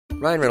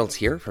Ryan Reynolds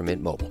here from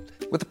Mint Mobile.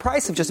 With the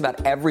price of just about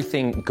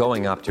everything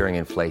going up during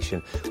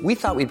inflation, we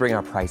thought we'd bring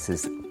our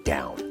prices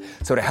down.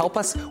 So to help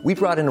us, we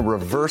brought in a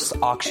reverse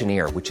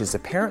auctioneer, which is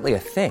apparently a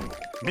thing.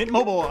 Mint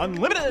Mobile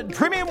Unlimited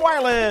Premium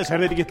Wireless. How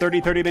to get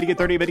 30, 30, bit to get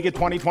 30, bit to get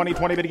 20, 20,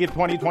 20, bit to get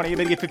 20, 20,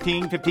 bit to get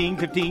 15, 15,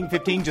 15,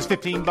 15, just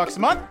 $15 a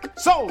month?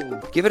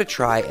 Sold! Give it a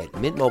try at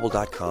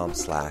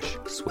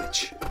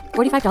mintmobile.com/switch.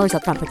 $45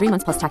 up front for 3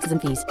 months plus taxes and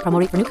fees.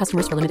 Promo rate for new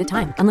customers for limited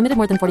time. Unlimited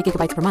more than 40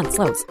 gigabytes per month.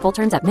 Slows full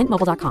terms at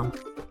mintmobile.com.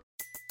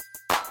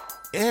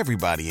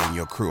 Everybody in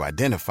your crew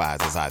identifies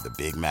as either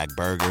Big Mac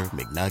Burger,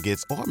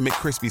 McNuggets, or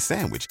McCrispy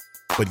Sandwich.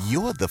 But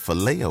you're the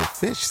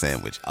Filet-O-Fish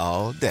Sandwich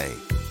all day.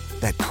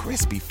 That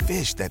crispy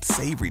fish, that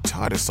savory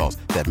tartar sauce,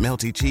 that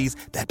melty cheese,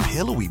 that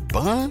pillowy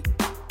bun.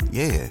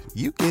 Yeah,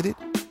 you get it.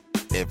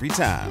 Every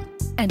time.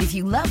 And if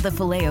you love the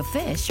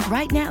Filet-O-Fish,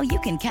 right now you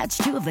can catch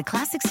two of the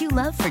classics you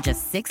love for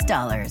just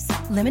 $6.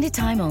 Limited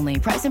time only.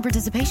 Price and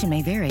participation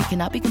may vary.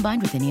 Cannot be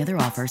combined with any other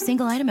offer.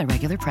 Single item at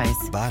regular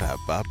price.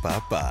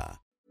 Ba-da-ba-ba-ba.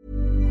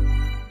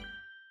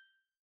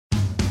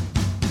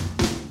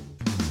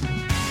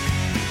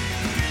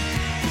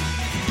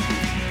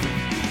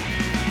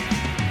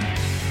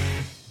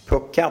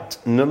 Puckat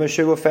nummer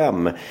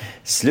 25.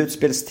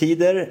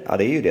 Slutspelstider, ja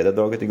det är ju det har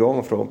dragit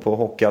igång på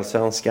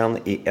Hockeyallsvenskan.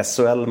 I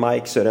SHL,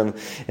 Mike, så är det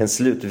en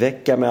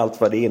slutvecka med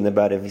allt vad det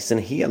innebär. Det finns en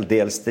hel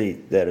del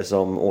strider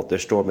som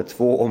återstår med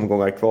 2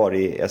 omgångar kvar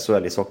i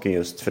SHL i socken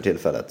just för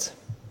tillfället.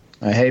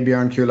 Hej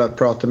Björn, kul att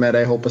prata med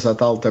dig. Hoppas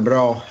att allt är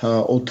bra.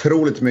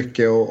 Otroligt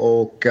mycket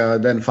och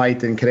den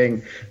fighten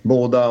kring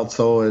båda,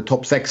 alltså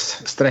topp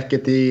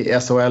 6-strecket i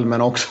SHL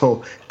men också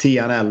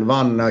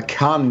 10-11.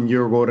 Kan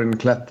Djurgården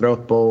klättra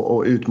upp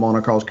och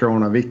utmana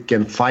Karlskrona?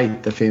 Vilken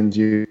fight det finns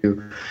ju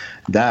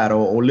där.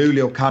 Och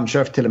Luleå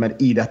kanske till och med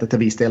i detta till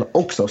viss del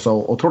också. Så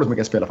otroligt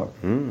mycket att spela för.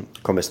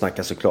 Kommer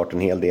snacka såklart en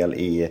hel del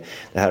i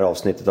det här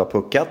avsnittet av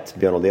Puckat.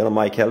 Björn Oldén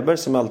och Mike Hellberg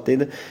som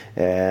alltid.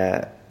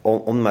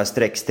 Om de här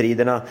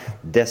streckstriderna.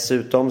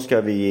 Dessutom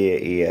ska vi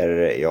ge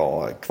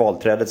er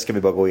kvalträdet ska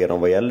vi bara gå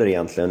igenom vad gäller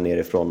egentligen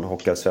nerifrån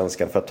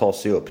Hockeyallsvenskan för att ta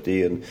sig upp. Det är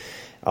ju en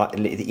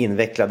lite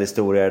invecklad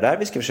historia där.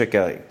 Vi ska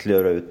försöka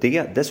klura ut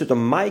det.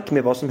 Dessutom Mike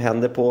med vad som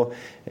händer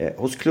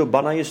hos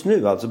klubbarna just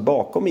nu, alltså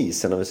bakom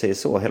isen om vi säger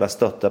så. Hela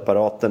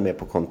stöttapparaten med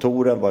på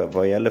kontoren,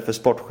 vad gäller för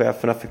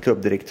sportcheferna, för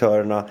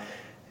klubbdirektörerna.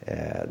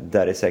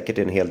 Där är säkert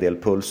en hel del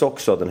puls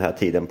också den här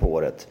tiden på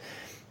året.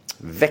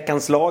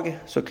 Veckans lag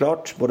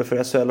såklart, både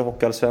för SHL och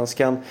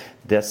Hockeyallsvenskan.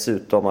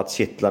 Dessutom att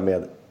kittla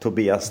med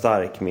Tobias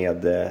Stark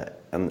med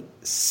en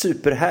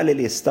superhärlig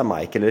lista,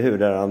 Mike, eller hur?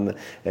 Där han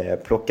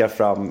plockar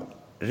fram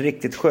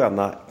riktigt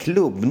sköna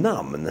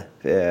klubbnamn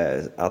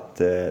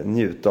att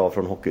njuta av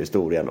från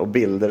hockeyhistorien och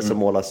bilder som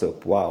målas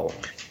upp. Wow.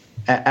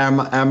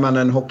 Är man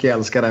en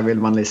hockeyälskare vill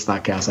man lyssna,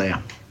 kan jag säga.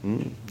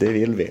 Det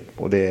vill vi,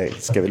 och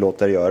det ska vi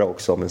låta det göra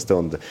också om en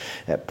stund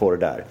på det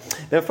där.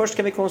 Men först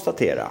kan vi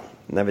konstatera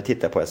när vi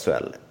tittar på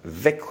SHL,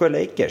 Växjö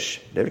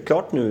Lakers, det är väl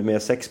klart nu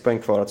med 6 poäng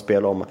kvar att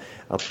spela om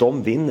att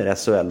de vinner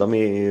SHL. De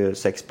är ju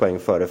 6 poäng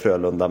före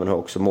Frölunda men har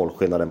också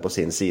målskillnaden på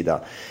sin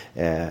sida.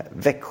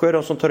 Växjö,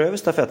 de som tar över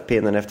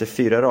stafettpinnen efter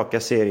 4 raka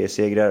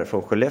seriesegrar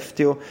från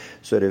Skellefteå,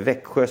 så är det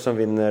Växjö som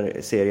vinner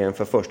serien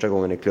för första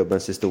gången i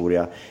klubbens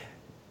historia.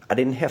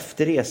 Det är en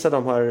häftig resa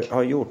de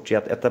har gjort i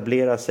att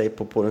etablera sig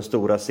på den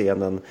stora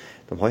scenen.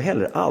 De har ju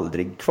heller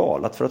aldrig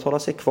kvalat för att hålla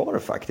sig kvar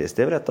faktiskt.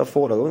 Det är väl ett av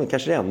få lag,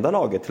 kanske det enda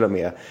laget till och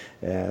med.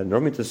 Nu har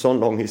de inte en sån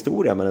lång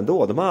historia, men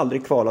ändå. De har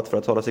aldrig kvalat för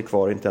att hålla sig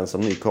kvar, inte ens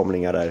som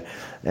nykomlingar där.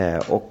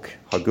 Och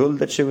har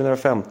guldet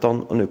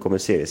 2015 och nu kommer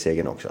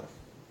seriesegern också.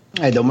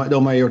 Nej,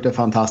 de har gjort det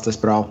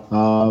fantastiskt bra.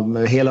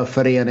 Hela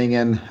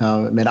föreningen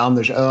med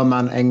Anders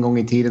Öhman en gång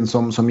i tiden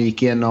som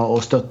gick in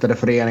och stöttade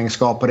föreningen,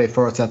 skapade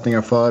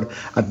förutsättningar för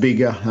att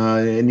bygga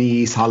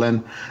ny ishallen.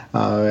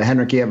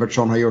 Henrik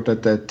Evertsson har gjort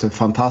ett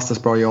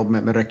fantastiskt bra jobb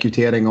med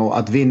rekrytering, och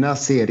att vinna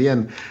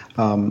serien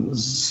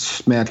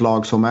med ett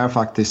lag som är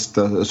faktiskt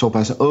så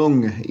pass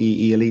ung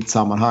i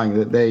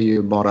elitsammanhang, det är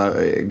ju bara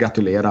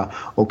gratulera.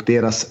 Och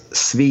deras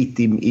svit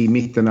i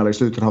mitten eller i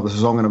slutet av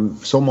säsongen,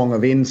 så många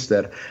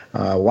vinster,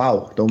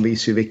 wow, de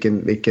visar ju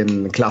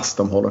vilken klass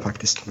de håller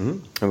faktiskt.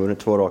 De har vunnit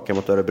 2 raka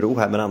mot Örebro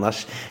här, men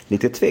annars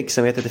lite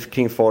tveksamhet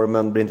kring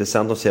formen. Blir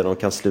intressant att se om de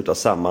kan sluta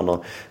samman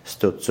och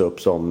studsa upp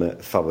som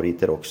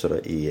favoriter också då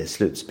i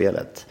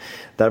slutspelet.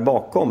 Där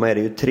bakom är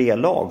det ju 3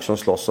 lag som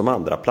slåss om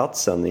andra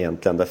platsen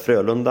egentligen, där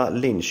Frölunda,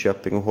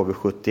 Linköping och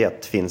HV71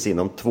 finns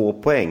inom 2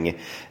 poäng.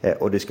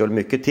 Och det ska väl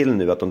mycket till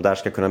nu att de där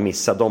ska kunna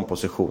missa de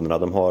positionerna.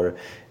 De har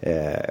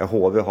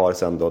HV har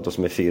sen då, de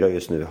som är 4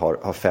 just nu,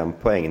 har 5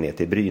 poäng ner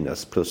till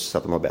Brynäs, plus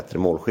att de har bättre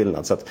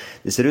målskillnad. Så att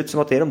det ser ut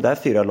som att det är de där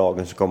 4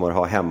 lagen som kommer att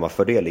ha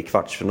hemmafördel i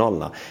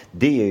kvartsfinalerna.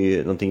 Det är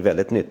ju någonting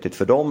väldigt nyttigt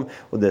för dem,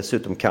 och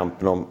dessutom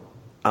kampen om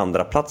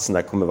andra platsen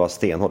där kommer vara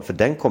stenhård, för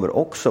den kommer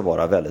också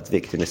vara väldigt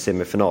viktig med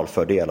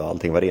semifinalfördel och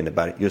allting vad det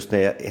innebär, just när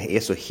det är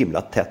så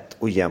himla tätt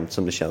och jämnt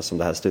som det känns som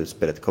det här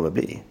slutspelet kommer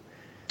bli.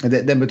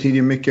 Den betyder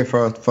ju mycket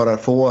för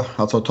att få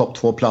alltså topp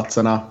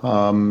 2-platserna.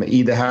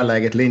 I det här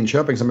läget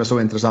Linköping som är så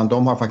intressant,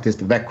 de har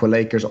faktiskt Växjö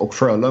Lakers och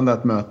Frölunda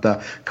att möta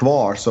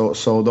kvar.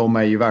 Så de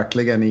är ju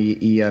verkligen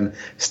i en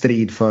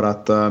strid för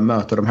att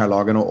möta de här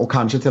lagen och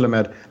kanske till och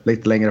med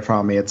lite längre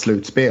fram i ett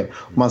slutspel.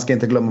 Och man ska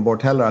inte glömma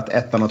bort heller att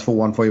 1:an och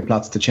 2:an får ju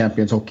plats till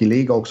Champions Hockey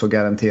League också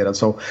garanterat.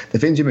 Så det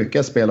finns ju mycket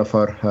att spela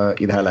för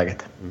i det här läget.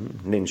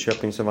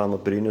 Linköping som vann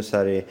mot Brynäs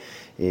här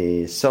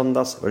i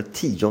söndags var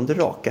det 10:e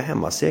raka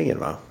hemmaseger,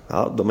 va?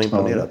 Ja, de har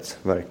imponerat,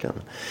 verkligen.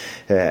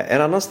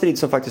 En annan strid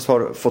som faktiskt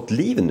har fått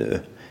liv nu,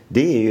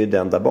 det är ju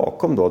den där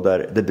bakom då,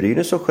 där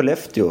Brynäs och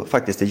Skellefteå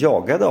faktiskt är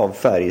jagade av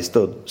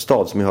Färjestad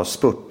som ju har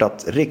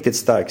spurtat riktigt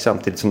starkt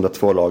samtidigt som de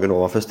två lagen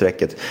ovanför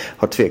strecket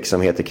har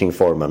tveksamheter kring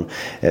formen.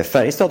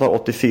 Färjestad har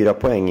 84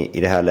 poäng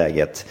i det här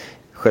läget.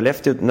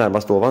 Skellefteå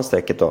närmast ovan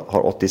strecket då,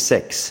 har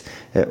 86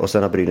 och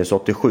sen har Brynäs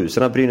 87.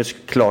 Sen har Brynäs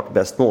klart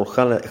bäst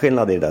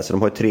målskillnad i det där, så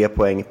de har ju 3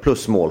 poäng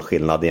plus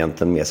målskillnad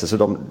egentligen med sig. Så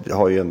de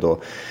har ju ändå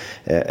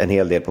en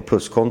hel del på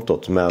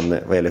pluskontot. Men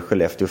vad gäller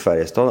Skellefteå och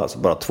Färjestad, alltså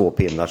bara 2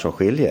 pinnar som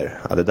skiljer.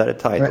 Ja, det där är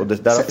tajt och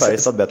det där har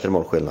Färjestad bättre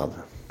målskillnad.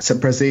 Så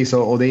precis,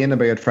 och det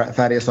innebär att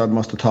Färjestad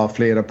måste ta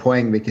flera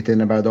poäng, vilket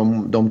innebär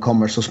att de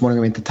kommer så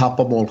småningom inte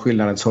tappa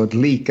målskillnaden. Så ett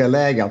lika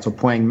läge, alltså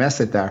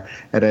poängmässigt där,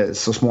 är det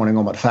så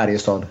småningom att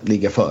Färjestad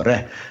ligger före.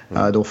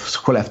 Då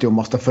Skellefteå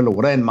måste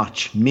förlora en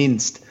match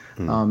minst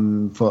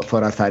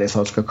för att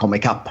Färjestad ska komma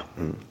ikapp.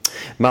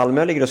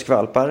 Malmö ligger och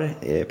skvalpar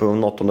på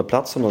en 8:e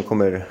plats som de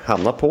kommer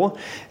hamna på.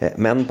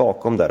 Men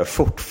bakom där och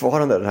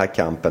fortfarande den här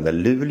kampen där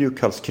Luleå,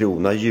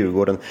 Karlskrona,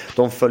 Djurgården,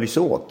 de följs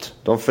åt.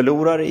 De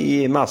förlorar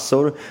i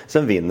massor,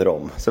 sen vinner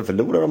de. Sen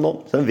förlorar de,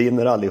 sen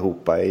vinner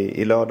allihopa.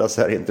 I lördags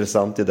är det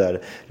intressant det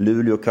där.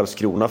 Luleå och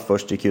Karlskrona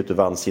först gick ut och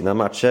vann sina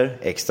matcher.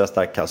 Extra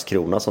stark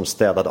Karlskrona som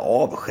städade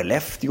av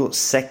Skellefteå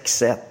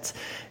 6-1.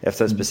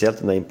 Efter speciellt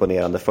den där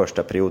imponerande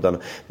första perioden.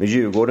 Men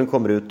Djurgården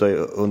kommer ut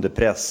under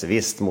press,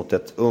 visst mot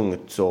ett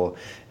ungt och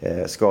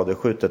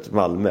skadeskjutet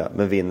Malmö,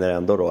 men vinner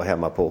ändå då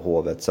hemma på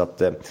Hovet. Så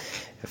att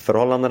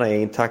förhållandena är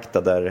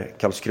intakta där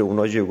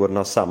Karlskrona och Djurgården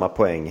har samma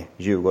poäng.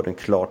 Djurgården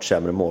klart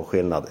sämre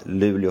målskillnad.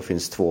 Luleå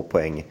finns 2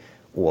 poäng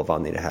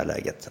ovan i det här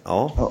läget.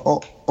 Ja.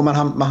 Och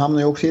man hamnar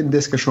ju också i en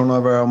diskussion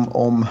över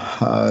om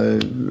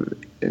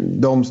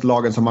de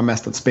lagen som har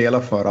mest att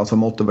spela för, alltså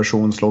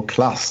motivation slår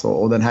klass,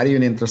 och den här är ju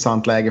en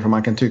intressant läge, för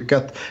man kan tycka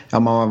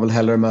att man vill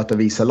hellre möta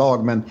vissa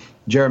lag, men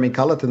Jeremy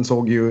Culleton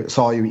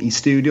sa ju i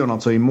studion,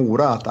 alltså i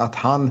Mora, att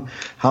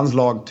hans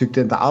lag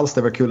tyckte inte alls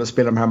det var kul att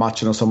spela de här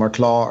matcherna som var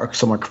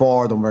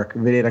kvar. De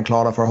var redan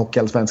klara för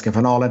hockeyallsvenska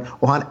finalen,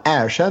 och han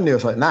erkände ju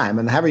och sa nej,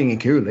 men det här var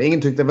inget kul,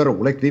 ingen tyckte det var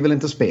roligt, vi vill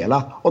inte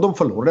spela, och de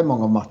förlorade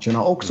många av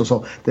matcherna också.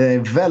 Så det är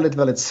väldigt,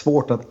 väldigt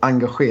svårt att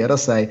engagera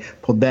sig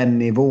på den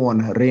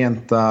nivån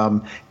rent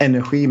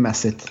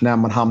energimässigt när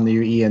man hamnar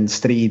ju i en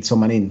strid som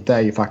man inte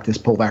är ju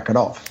faktiskt påverkad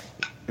av.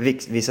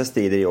 Vissa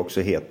strider är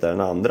också hetare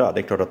än andra. Det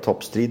är klart att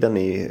toppstriden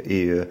är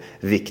ju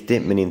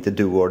viktig, men inte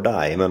do or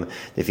die. Men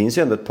det finns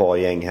ju ändå ett par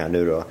gäng här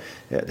nu då.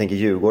 Jag tänker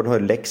Djurgården har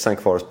ju Leksand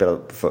kvar att spela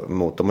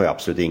mot. De har ju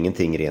absolut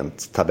ingenting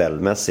rent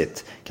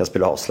tabellmässigt. Kan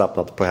spela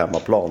avslappnat på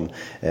hemmaplan.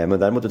 Men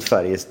däremot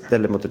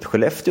mot ett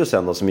Skellefteå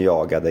sen då, som är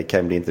jagade,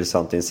 kan bli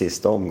intressant i en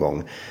sista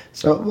omgång.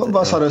 Så,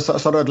 vad sa du?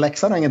 Sa du att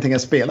Leksand har ingenting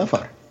att spela för?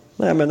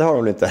 Nej, men det har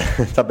de inte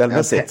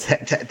tabellmässigt.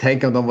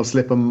 Tänk om de får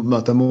slippa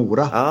möta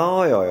Mora.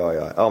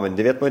 Ja, men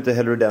det vet man ju inte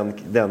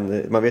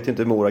heller man vet ju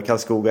inte hur Mora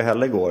Karlskoga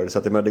heller går, så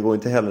att det går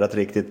inte heller att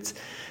riktigt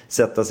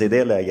sätta sig i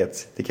det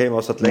läget. Det kan ju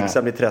vara så att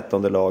Leksand blir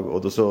 13:e lag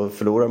och då så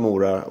förlorar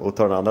Mora och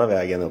tar den andra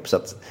vägen upp, så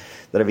att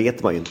det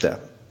vet man ju inte.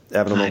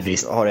 Även om de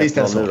har ett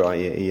val nu då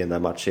i den här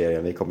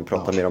matchserien. Vi kommer att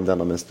prata mer om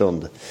den om en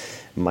stund.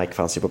 Mike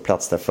fanns ju på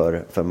plats där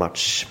för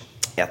match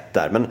 1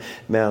 där.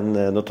 Men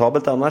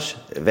notabelt annars,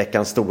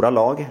 veckans stora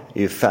lag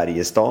är ju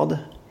Färjestad.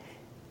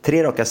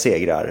 3 raka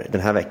segrar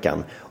den här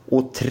veckan.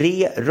 Och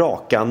 3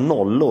 raka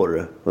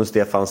nollor från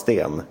Stefan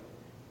Sten.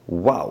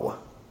 Wow!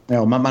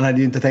 Ja, man hade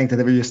ju inte tänkt att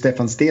det var ju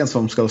Stefan Sten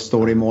som ska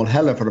stå i mål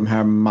heller för de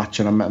här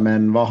matcherna.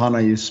 Men han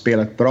har ju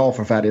spelat bra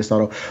för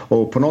Färjestad.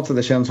 Och på något sätt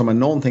det känns som att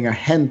någonting har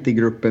hänt i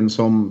gruppen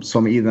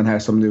som i den här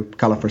som du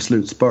kallar för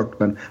slutspurt.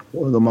 Men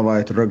de har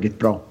varit ruggigt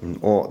bra.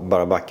 Och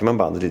bara backar man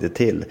bandet lite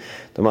till.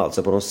 De har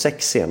alltså på de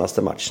 6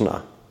 senaste matcherna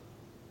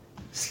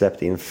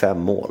släppt in 5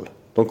 mål.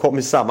 De kom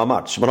i samma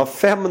match. Man har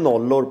 5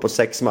 nollor på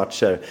 6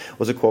 matcher.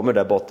 Och så kommer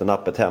där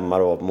bottennappet hemma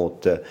då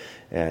mot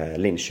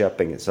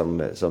Linköping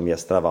som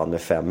gästerna vann med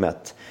 5-1.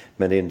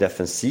 Men det är en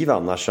defensiv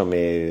annars som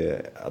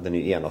den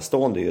är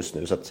enastående just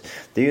nu. Så att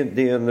det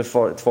är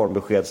ett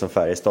formbesked som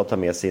Färjestad tar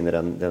med sig in i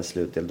den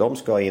slutdel. De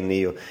ska in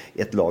i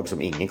ett lag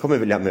som ingen kommer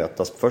vilja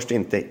mötas. Först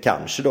inte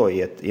kanske då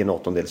i en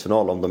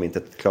 8-delsfinal om de inte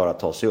klarar att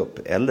ta sig upp.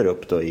 Eller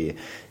upp då i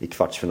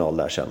kvartsfinal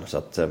där sen. Så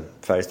att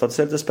Färjestad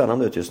ser lite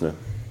spännande ut just nu.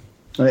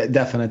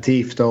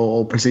 Definitivt,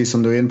 och precis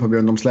som du är in på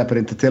Björn, de släpper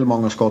inte till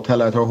många skott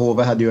heller. Jag tror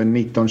HV hade ju en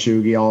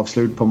 19-20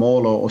 avslut på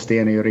mål och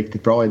Sten är ju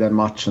riktigt bra i den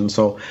matchen,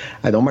 så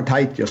de är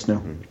tajt just nu.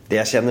 Det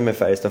jag känner med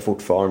Färjestad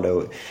fortfarande,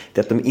 och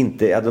det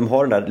att de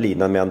har den där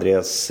linan med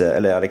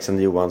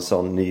Alexander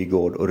Johansson,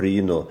 Nygård och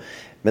Ryno,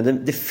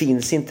 Men det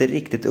finns inte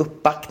riktigt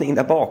uppbackning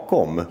där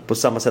bakom. På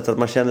samma sätt att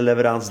man känner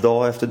leverans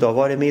dag efter dag.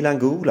 Var är Milan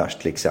Gulas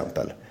till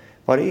exempel?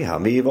 Var är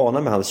han? Vi är ju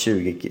vana med hans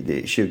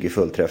 20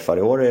 fullträffar.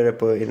 I år är det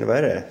på, vad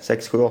är det?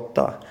 6, 7,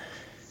 8.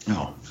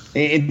 Ja,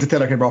 inte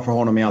tillräckligt bra för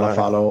honom i alla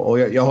fall. Och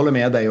jag håller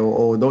med dig.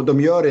 Och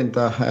de gör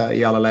inte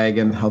i alla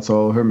lägen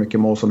alltså hur mycket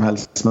mål som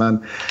helst.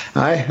 Men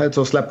nej,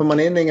 så släpper man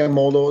in inga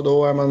mål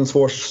då är man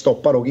svårt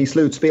stoppad. Och i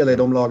slutspel är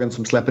de lagen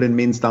som släpper in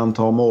minst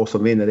antal mål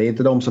som vinner. Det är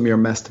inte de som gör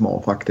mest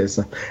mål faktiskt.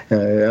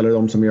 Eller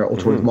de som gör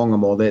otroligt många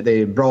mål. Det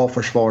är bra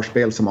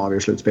försvarsspel som avgör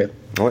slutspel.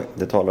 Oj,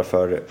 det talar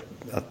för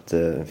att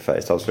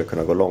Färjestad skulle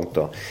kunna gå långt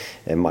då.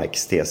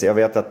 Mikes tes. Jag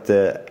vet att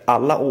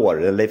alla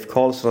år Leif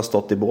Karlsson har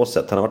stått i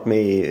båset. Han har varit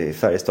med i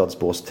Färjestads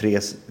bås 3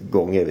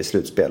 gånger vid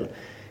slutspel.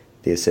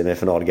 Det är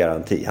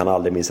semifinalgaranti. Han har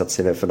aldrig missat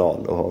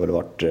semifinal och har väl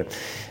varit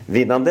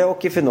vinnande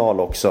och i final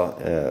också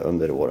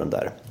under åren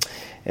där.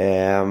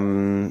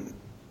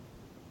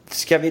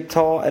 Ska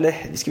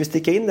vi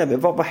sticka in där?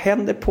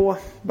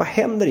 Vad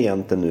händer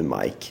egentligen nu,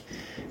 Mike?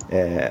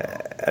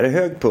 Är det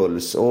hög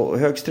puls och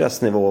hög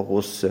stressnivå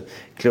hos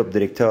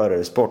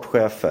klubbdirektörer,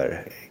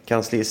 sportchefer,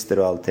 kanslister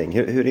och allting?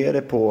 Hur är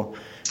det på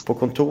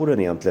kontoren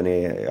egentligen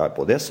i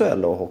både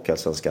SHL och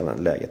Hockeyallsvenskan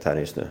läget här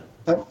just nu?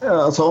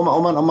 Alltså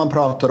om man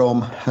pratar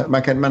om,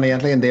 man kan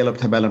egentligen dela upp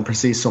tabellen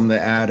precis som det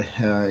är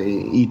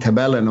i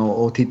tabellen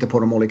och titta på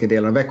de olika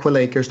delarna. Växjö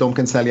Lakers, de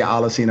kan sälja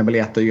alla sina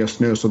biljetter just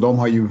nu, så de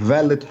har ju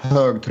väldigt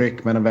hög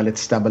tryck men en väldigt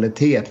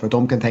stabilitet, för att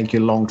de kan tänka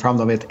långt fram.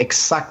 De vet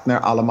exakt när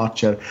alla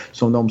matcher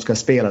som de ska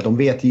spela. De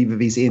vet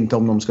givetvis inte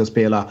om de ska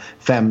spela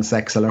 5,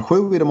 6 eller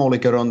 7 i de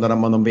olika rundorna,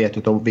 men de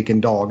vet om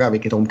vilken dagar,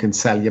 vilket de kan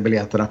sälja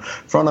biljetterna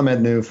från och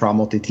med nu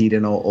framåt i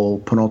tiden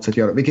och på något sätt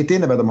göra. Vilket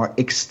innebär att de har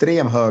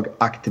extrem hög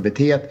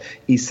aktivitet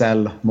i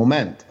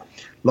säljmoment.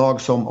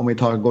 Lag som, om vi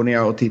går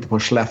ner och tittar på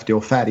Skellefteå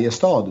och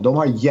Färjestad, de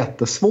har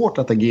jättesvårt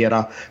att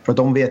agera för att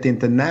de vet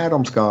inte när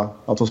de ska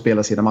alltså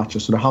spela sina matcher,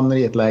 så de hamnar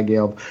i ett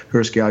läge av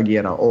hur ska jag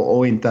agera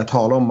och inte att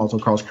tala om alltså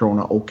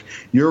Karlskrona och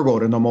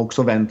Djurgården, de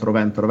också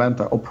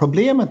väntar och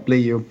problemet blir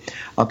ju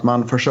att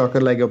man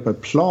försöker lägga upp en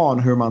plan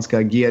hur man ska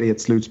agera i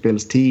ett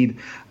slutspelstid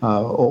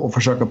och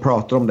försöka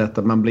prata om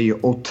detta. Man blir ju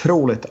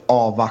otroligt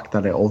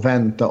avvaktande och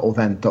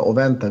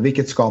vänta,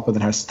 vilket skapar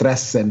den här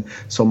stressen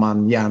som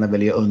man gärna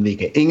vill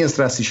undvika. Ingen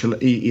stress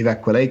i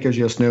Växjö Lakers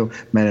just nu,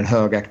 men en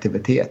hög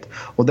aktivitet.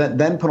 Och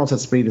den på något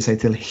sätt sprider sig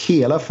till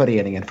hela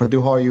föreningen, för du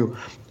har ju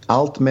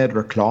allt med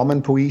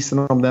reklamen på isen,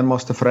 om den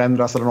måste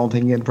förändras eller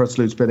någonting inför ett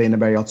slutspel. Det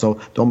innebär ju alltså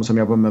de som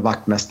jobbar med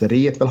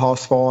vaktmästeriet vill ha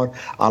svar,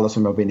 alla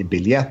som jobbar in i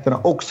biljetterna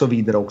och så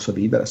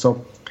vidare. Så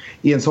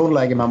i en sån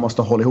läge man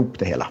måste hålla ihop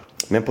det hela.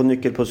 Men på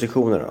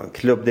nyckelpositioner då?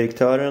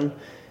 Klubbdirektören,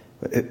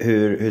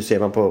 hur ser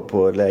man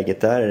på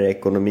läget där? Är det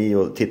ekonomi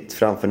och titt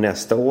framför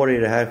nästa år i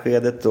det här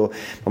skedet, och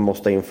man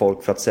måste ha in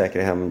folk för att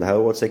säkra hem det här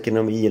årets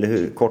ekonomi, eller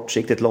hur?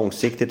 Kortsiktigt,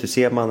 långsiktigt, hur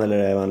ser man, eller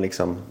är man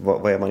liksom,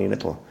 vad är man inne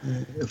på?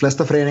 De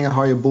flesta föreningar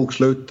har ju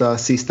bokslut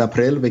sista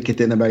april, vilket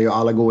innebär ju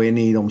alla går in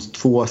i de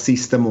 2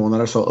 sista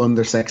månader, så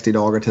under 60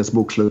 dagar tills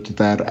bokslutet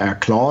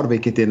är klar,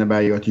 vilket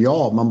innebär ju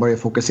att man börjar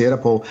fokusera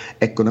på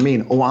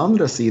ekonomin. Å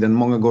andra sidan,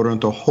 många går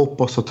runt och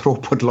hoppas och tror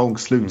på ett långt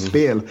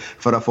slutspel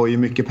för att få ju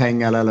mycket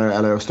pengar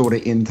eller stora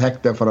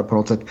intäkter för att på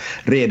något sätt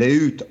reda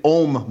ut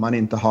om man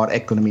inte har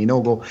ekonomi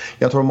nog.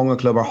 Jag tror många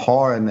klubbar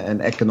har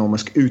en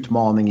ekonomisk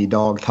utmaning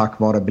idag tack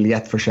vare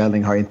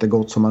biljettförsäljning har inte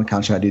gått som man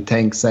kanske hade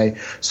tänkt sig.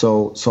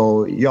 Så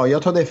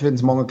jag tror det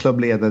finns många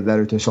klubbledare där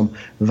ute som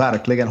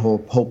verkligen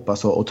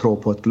hoppas och tror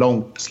på ett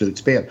långt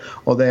slutspel.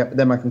 Och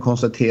det man kan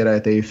konstatera är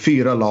att det är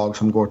 4 lag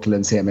som går till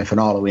en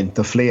semifinal och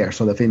inte fler.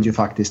 Så det finns ju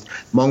faktiskt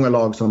många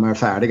lag som är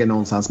färdiga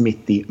någonstans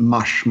mitt i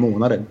mars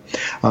månaden.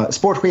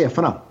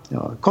 Sportcheferna,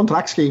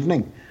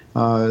 kontraktskrivning.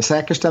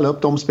 Säkerställa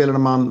upp de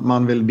spelarna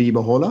man vill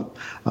bibehålla,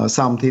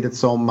 samtidigt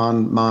som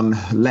man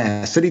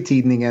läser i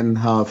tidningen,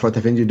 för att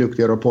det finns ju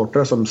duktiga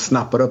reportrar som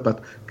snappar upp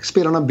att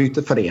spelarna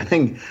byter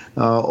förening,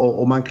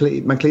 och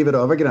man kliver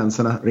över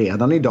gränserna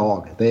redan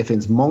idag. Det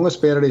finns många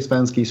spelare i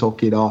svensk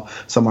ishockey idag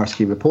som har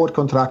skrivit på ett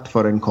kontrakt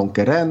för en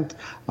konkurrent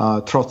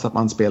trots att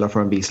man spelar för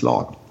en viss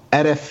lag.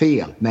 Är det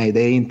fel? Nej,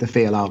 det är inte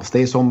fel alls.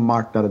 Det är som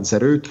marknaden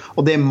ser ut,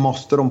 och det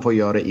måste de få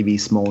göra i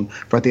viss mån,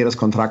 för att deras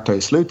kontrakt tar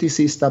ju slut i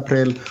sista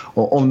april,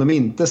 och om de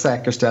inte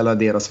säkerställer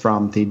deras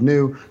framtid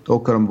nu, då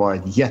kan de vara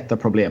ett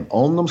jätteproblem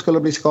om de skulle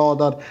bli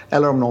skadade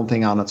eller om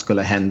någonting annat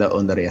skulle hända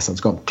under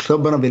resans gång.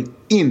 Klubbarna vill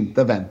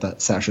inte vänta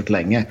särskilt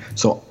länge,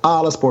 så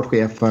alla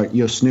sportchefer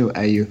just nu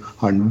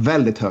har en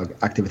väldigt hög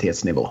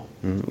aktivitetsnivå.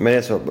 Men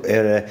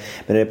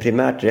är det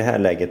primärt i det här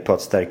läget på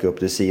att stärka upp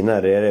det sina,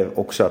 eller är det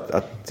också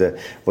att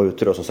vara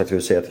ute då, som sagt,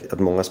 du säger att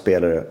många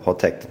spelare har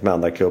täckt med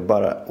andra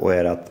klubbar, och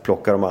är det att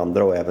plocka de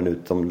andra och även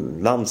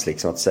utomlands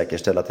liksom, att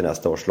säkerställa till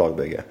nästa års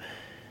lagbygge?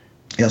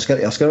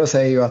 Jag skulle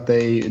säga ju att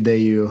det är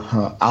ju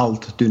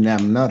allt du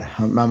nämner.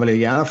 Man vill ju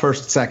gärna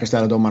först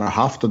säkerställa de man har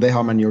haft, och det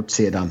har man gjort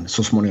sedan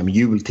så småningom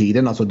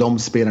jultiden. Alltså de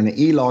spelarna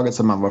i laget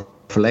som man var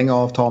förlänga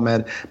avtal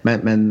med.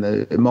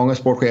 Men många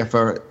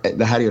sportchefer,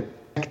 det här är ju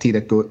tid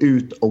att gå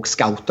ut och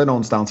scouta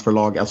någonstans för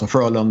lag, alltså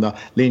Frölunda,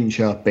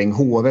 Linköping,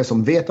 HV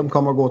som vet de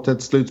kommer att gå till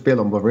ett slutspel.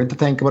 De behöver inte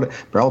tänka på det.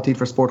 Bra tid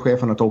för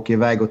sportchefen att åka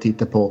iväg och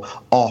titta på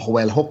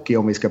AHL-hockey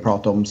om vi ska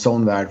prata om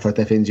sån värld, för att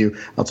det finns ju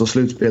alltså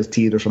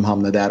slutspelstider som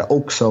hamnar där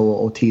också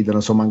och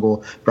tiderna som man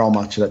går bra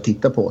matcher att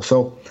titta på.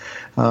 Så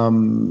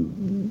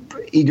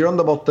i grund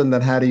och botten,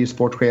 den här är ju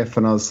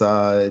sportchefernas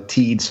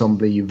tid som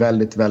blir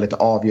väldigt, väldigt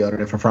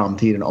avgörande för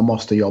framtiden och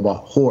måste jobba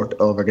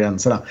hårt över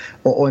gränserna.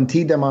 Och en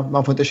tid där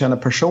man får inte känna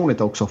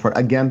personligt också, för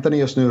agenterna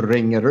just nu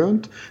ringer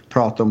runt,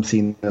 pratar om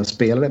sina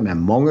spelare med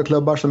många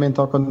klubbar som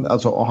inte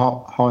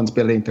har en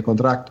spelare inte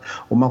kontrakt,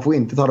 och man får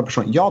inte ta det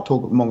personligt. Jag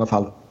tog i många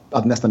fall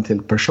att nästan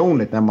till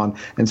personligt när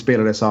en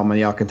spelare sa men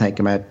jag kan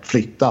tänka mig att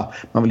flytta.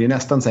 Man vill ju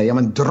nästan säga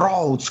men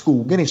dra åt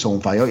skogen i så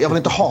fall. Jag vill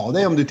inte ha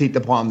dig om du tittar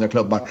på andra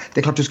klubbar. Det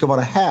är klart du ska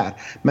vara här.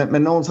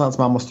 Men någonstans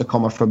man måste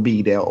komma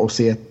förbi det och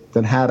se att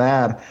den här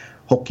är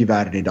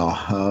hockeyvärld idag.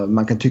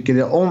 Man kan tycka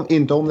det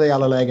inte om det i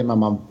alla lägen, men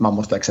man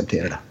måste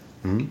acceptera det.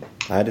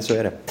 Nej, det så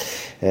är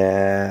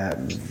det.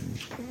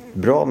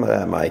 Bra med det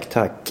här, Mike,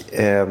 tack.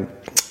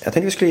 Jag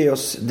tänkte vi skulle ge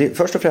oss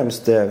först och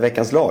främst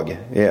veckans lag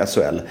i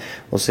SHL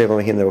och se vad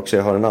vi hinner också.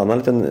 Jag har en annan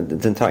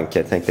liten tanke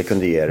jag tänkte jag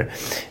kunde ge er.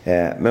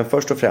 Men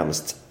först och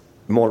främst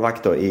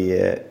målvakt då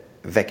i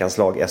veckans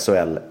lag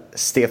SHL.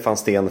 Stefan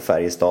Sten,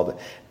 Färjestad.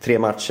 3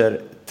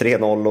 matcher, 3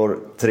 nollor,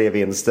 3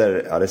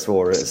 vinster. Ja, det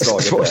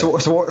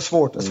är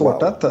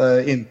svårt att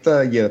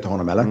inte ge det till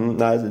honom, eller?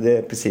 Nej, det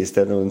är precis.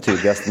 Det är nog den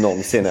tydligaste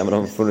någonsin. Även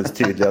om de funnits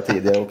tydliga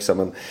tidigare också.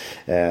 Men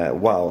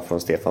wow från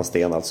Stefan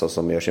Sten alltså,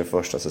 som gör sin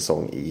första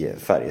säsong i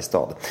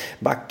Färjestad.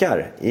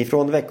 Backar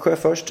ifrån Växjö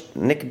först.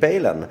 Nick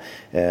Balen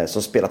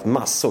som spelat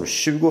massor.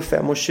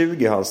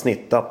 25-20 har han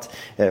snittat.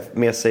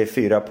 Med sig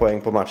 4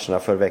 poäng på matcherna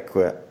för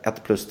Växjö.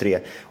 1+3.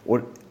 Och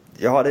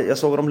jag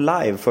såg dem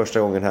live första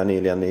gången här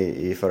nyligen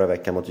i förra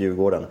veckan mot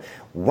Djurgården.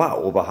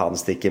 Wow, vad han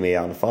sticker med i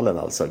anfallen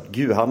alltså.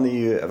 Gud, han är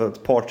ju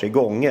ett par, 3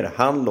 gånger.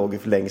 Han låg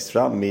längst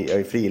fram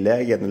i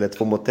frilägen eller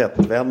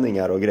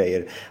 2-mot-1-vändningar och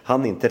grejer.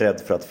 Han är inte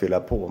rädd för att fylla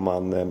på.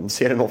 Man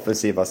ser den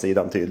offensiva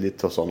sidan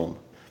tydligt hos honom.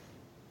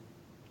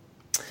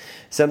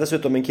 Sen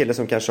dessutom en kille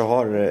som kanske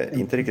har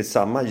inte riktigt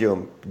samma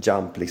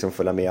jump liksom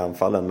följa med i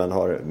anfallen, men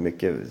har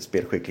mycket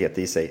spelskicklighet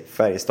i sig.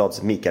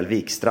 Färjestads Mikael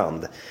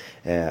Wikstrand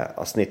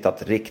har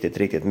snittat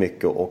riktigt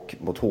mycket, och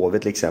mot HV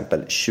till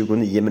exempel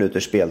 29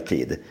 minuters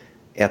speltid,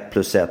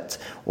 1+1,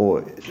 och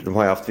de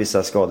har ju haft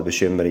vissa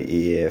skadebekymmer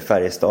i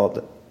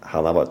Färjestad.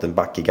 Han har varit en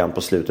backigant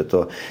på slutet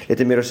och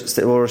lite mer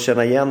att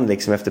känna igen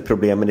liksom efter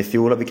problemen i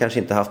fjol. Har vi kanske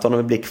inte haft honom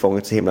i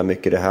blickfånget så himla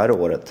mycket det här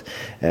året.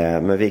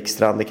 Men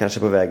Wikstrand är kanske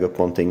på väg upp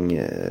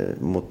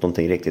mot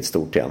någonting riktigt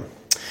stort igen.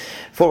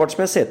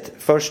 Forwardsmässigt,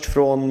 först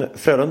från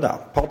Frölunda,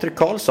 Patrik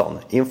Karlsson.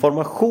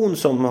 Information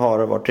som har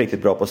varit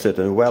riktigt bra på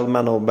slutet.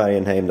 Wellman och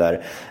Bergenheim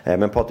där.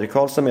 Men Patrik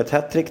Karlsson med ett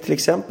hattrick till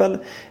exempel.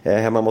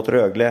 Hemma mot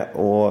Rögle,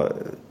 och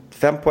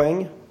 5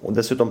 poäng. Och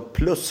dessutom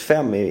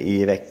 +5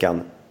 i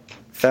veckan.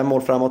 5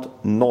 mål framåt,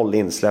 0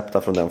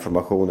 insläppta från den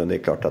formationen. Det är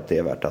klart att det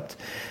är värt att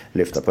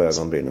lyfta på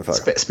ögonbrynen för.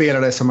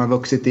 Spelare som har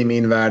vuxit i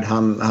min värld.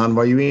 Han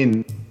var ju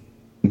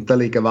inte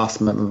lika vass,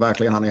 men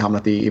verkligen han har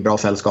hamnat i bra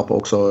sällskap och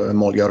också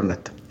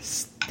målgörandet.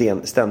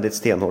 Ständigt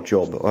stenhårt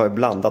jobb och har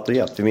blandat och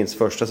gett. Vi minns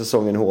första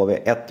säsongen i HV,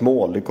 1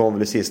 mål, det kom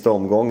väl i sista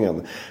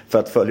omgången för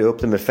att följa upp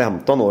det med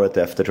 15 året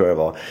efter, tror jag det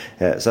var.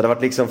 Så det har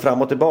varit liksom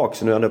fram och tillbaka,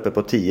 så nu är han uppe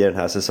på 10 den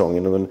här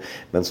säsongen,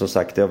 men som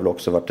sagt, det har väl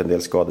också varit en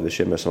del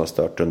skadebekymmer som har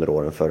stört under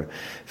åren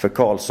för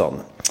Karlsson.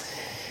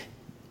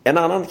 En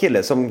annan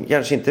kille som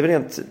kanske inte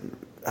rent,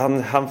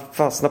 han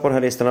fastnar på den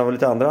här listan av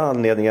lite andra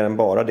anledningar än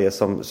bara det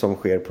som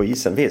sker på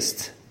isen.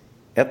 Visst,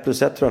 1+1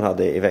 tror jag han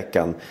hade i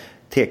veckan,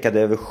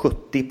 tekade över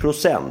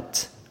 70%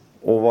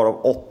 och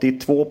varav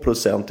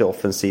 82% i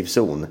offensiv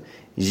zon.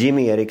 Jim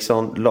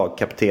Eriksson,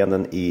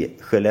 lagkaptenen i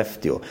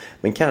Skellefteå.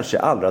 Men kanske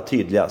allra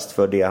tydligast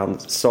för det han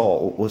sa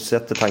och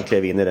sättet han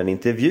klev in i den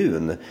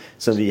intervjun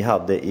som vi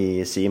hade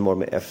i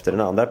Simor efter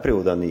den andra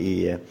perioden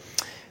i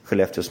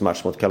Skellefteås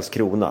match mot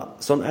Karlskrona.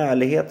 Sån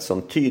ärlighet,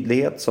 sån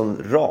tydlighet, sån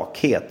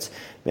rakhet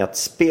med att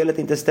spelet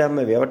inte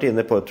stämmer. Vi har varit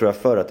inne på, tror jag,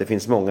 för att det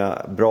finns många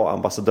bra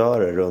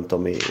ambassadörer runt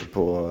om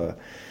på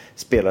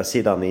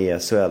spelarsidan i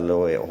SHL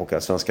och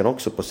Hockeyallsvenskan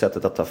också, på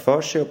sättet att ta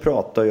för sig och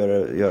prata och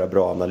göra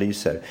bra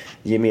analyser.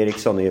 Jim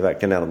Eriksson är ju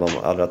verkligen en av de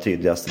allra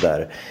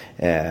tydligaste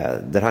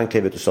där han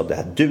klev ut och sa det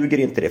här duger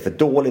inte, det är för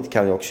dåligt,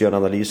 kan jag också göra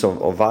en analys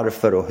om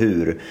varför och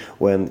hur,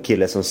 och en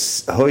kille som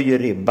höjer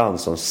ribban,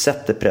 som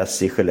sätter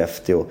press i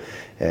Skellefteå,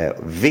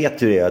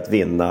 vet hur det är att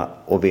vinna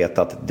och vet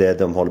att det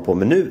de håller på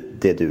med nu,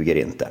 det duger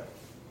inte.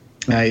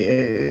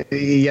 Nej,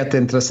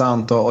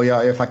 jätteintressant, och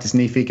jag är faktiskt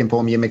nyfiken på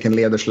om Jimmy kan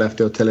leda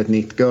Skellefteå till ett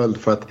nytt guld,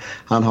 för att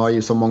han har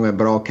ju så många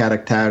bra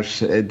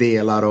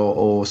karaktärsdelar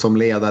och som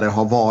ledare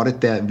har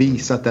varit det,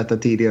 visat detta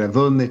tidigare,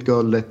 vunnit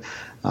guldet,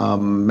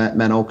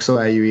 men också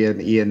är ju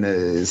i en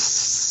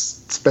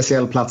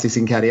speciell plats i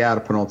sin karriär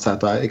på något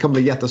sätt. Det kommer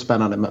bli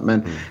jättespännande,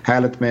 men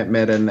härligt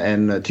med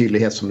en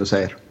tydlighet som du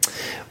säger.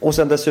 Och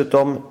sen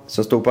dessutom,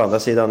 som stod på andra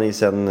sidan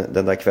isen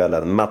den där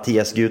kvällen,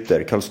 Mattias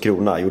Güter,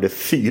 Karlskrona, gjorde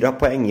 4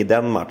 poäng i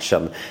den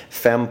matchen.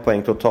 5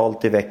 poäng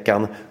totalt i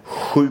veckan,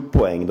 7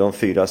 poäng de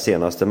 4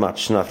 senaste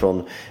matcherna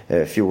från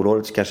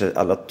fjolårets kanske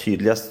allra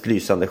tydligast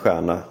lysande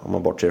stjärna, om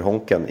man bortser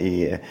Honken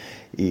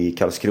i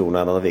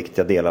Karlskrona, en av de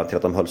viktiga delarna till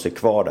att de höll sig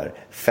kvar där.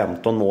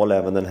 15 mål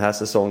även den här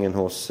säsongen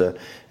hos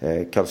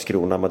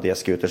Karlskrona,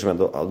 Mattias Güter, som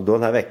ändå då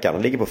den här veckan,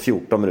 han ligger på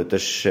 14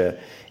 minuters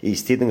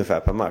istid ungefär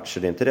per match. Så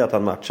det är inte det att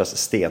han matchas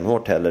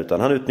stenhårt heller, utan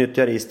han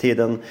utnyttjar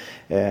istiden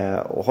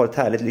och har ett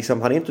härligt,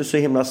 liksom, han är inte så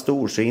himla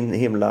stor, så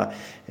himla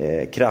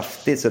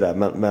kraftig sådär,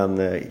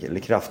 eller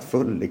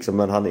kraftfull liksom,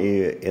 men han är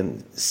ju en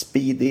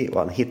speedy och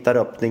han hittar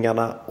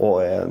öppningarna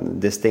och en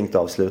distinkt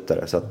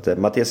avslutare. Så att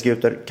Mattias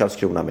Güter,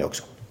 Karlskrona med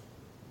också.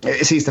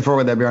 Sista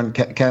frågan där, Björn.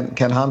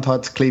 Kan han ta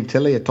ett kliv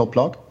till i ett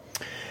topplag?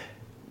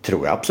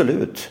 Tror jag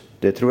absolut.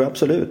 Det tror jag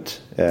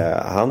absolut.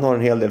 Han har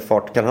en hel del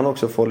fart. Kan han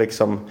också få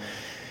liksom...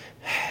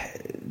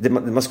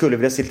 Man skulle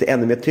vilja se lite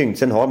ännu mer tyngd.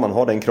 Sen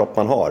har den kropp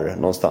man har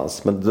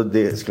någonstans. Men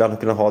skulle han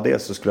kunna ha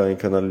det, så skulle han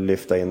kunna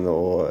lyfta in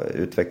och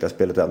utveckla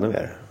spelet ännu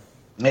mer.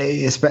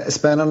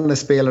 Spännande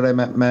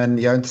spelare, men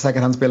jag är inte säker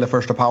att han spelar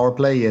första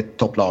powerplay i ett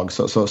topplag,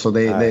 så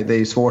det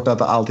är svårt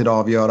att alltid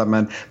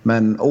avgöra,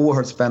 men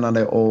oerhört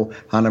spännande, och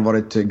han har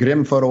varit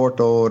grym förra året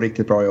och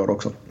riktigt bra i år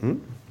också.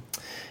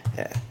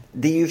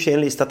 Det är ju för sig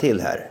en lista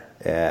till här.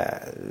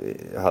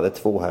 Jag hade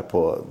 2 här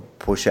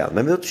på känn,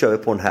 men då kör vi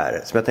på den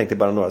här som jag tänkte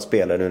bara några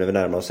spelare nu när vi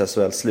närmar oss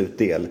SHL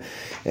slutdel.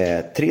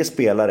 3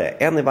 spelare,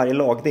 en i varje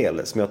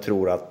lagdel, som jag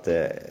tror att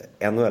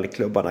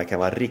NHL-klubbarna kan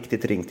vara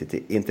riktigt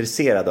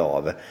intresserade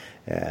av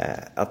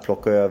att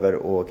plocka över,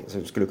 och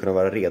som skulle kunna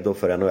vara redo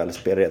för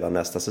NHL-spel redan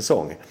nästa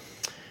säsong.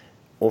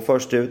 Och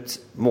först ut,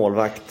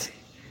 målvakt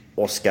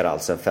Oskar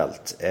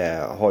Alsenfelt,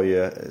 har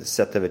ju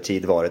sett över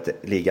tid varit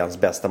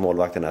ligans bästa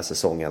målvakt den här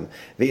säsongen.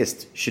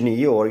 Visst,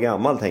 29 år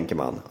gammal tänker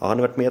man. Ja, han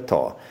har varit med ett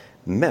tag.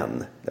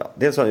 Men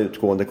dels har han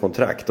utgående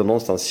kontrakt, och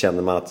någonstans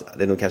känner man att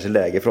det är nog kanske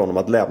läge för honom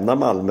att lämna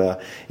Malmö.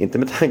 Inte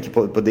med tanke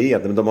på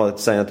det, men de har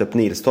signat upp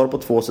Nilstorp på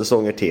 2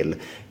 säsonger till.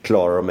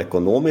 Klarar de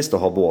ekonomiskt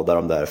att ha båda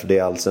de där? För det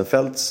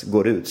Alsenfeldt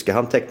går ut, ska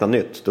han teckna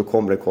nytt, då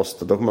kommer det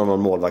kosta. Då kommer man ha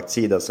en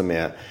målvaktssida som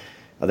är...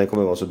 Ja, den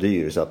kommer att vara så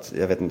dyr så att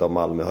jag vet inte om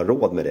Malmö har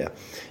råd med det.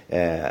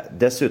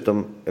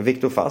 Dessutom,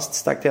 Viktor Fast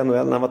stack till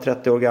NHL när han var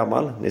 30 år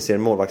gammal. Ni ser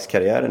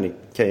målvaktskarriären, det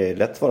kan ju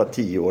lätt vara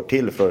 10 år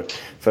till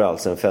för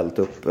Alsenfelt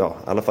upp, i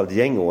alla fall ett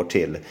gäng år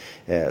till.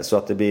 Så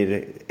att det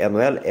blir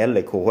NHL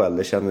eller KHL,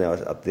 det känner jag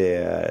att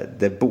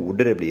det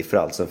borde det bli för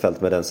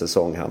Alsenfelt med den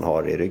säsong han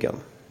har i ryggen.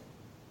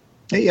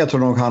 Jag tror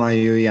nog han har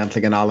ju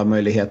egentligen alla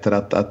möjligheter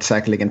att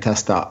säkerligen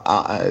testa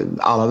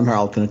alla de här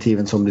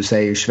alternativen som du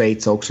säger.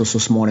 Schweiz också så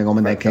småningom,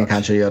 men det kan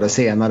kanske göra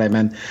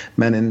senare.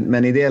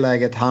 Men i det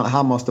läget,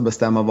 han måste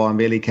bestämma vad han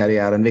vill i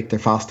karriären. Viktor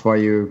Fast var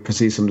ju,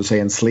 precis som du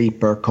säger, en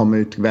sleeper. Kom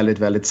ut väldigt,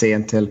 väldigt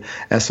sent till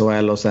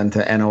SHL och sen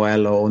till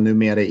NHL och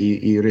numera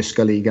i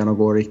ryska ligan och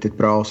går riktigt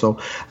bra. Så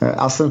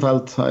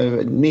Alsenfelt,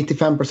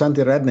 95%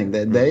 i räddning.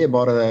 Det är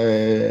bara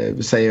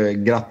säga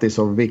grattis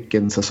och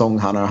vilken säsong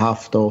han har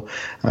haft. Och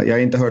jag har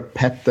inte hört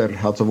Petter,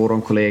 alltså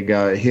vår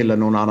kollega, hylla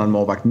någon annan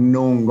målvakt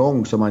någon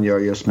gång som han gör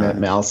just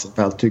med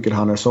Alsenfelt. Tycker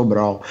han är så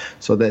bra.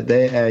 Så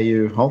det är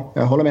ju,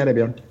 jag håller med dig,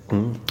 Björn.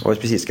 Och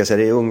precis, ska jag säga,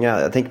 det är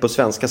unga, jag tänker på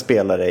svenska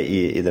spelare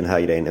i den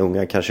här grejen.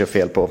 Unga kanske är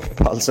fel på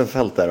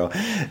Alsenfelt där då.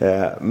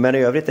 Men i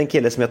övrigt en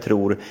kille som jag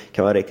tror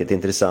kan vara riktigt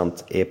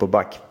intressant är på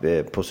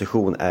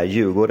backposition är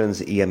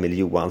Djurgårdens Emil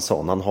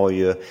Johansson. Han har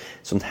ju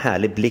sån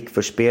härlig blick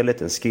för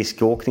spelet, en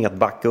skridskoåkning att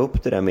backa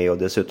upp det där med, och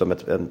dessutom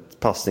ett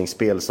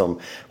passningsspel som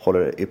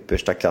håller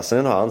yppersta klassen.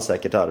 Den har han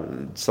säkert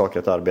saker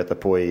att arbeta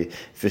på i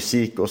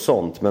fysik och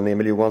sånt, men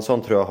Emil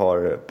Johansson tror jag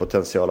har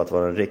potential att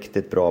vara en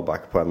riktigt bra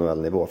back på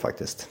NHL-nivå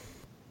faktiskt.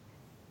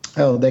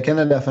 Ja, det kan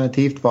det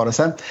definitivt vara.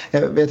 Sen,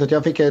 jag vet att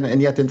jag fick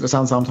en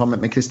jätteintressant samtal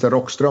med Christer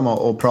Rockström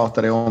och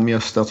pratade om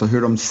just alltså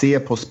hur de ser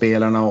på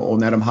spelarna och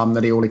när de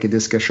hamnar i olika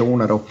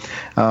diskussioner. Och,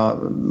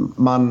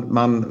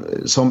 man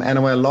som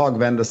NHL-lag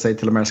vänder sig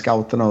till de här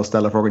scouterna och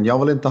ställer frågan: jag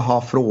vill inte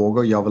ha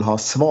frågor, jag vill ha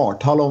svar.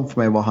 Tala om för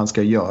mig vad han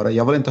ska göra.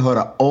 Jag vill inte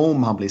höra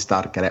om han blir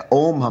starkare,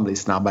 om han blir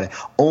snabbare,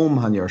 om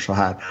han gör så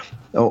här.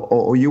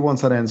 Och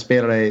Johansson är en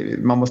spelare,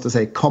 man måste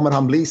säga, kommer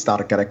han bli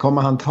starkare?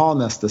 Kommer han ta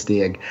nästa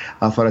steg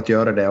för att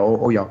göra det?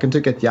 Och jag kan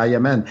tycka att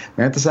jajamän, men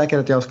jag är inte säker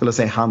att jag skulle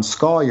säga han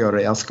ska göra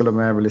det. Jag skulle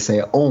mer vilja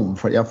säga om,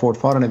 för jag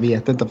fortfarande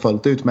vet inte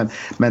fullt ut.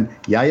 Men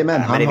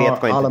jajamän, han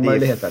har alla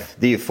möjligheter.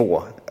 Det är ju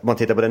få. Om man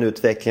tittar på den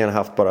utvecklingen han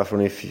haft bara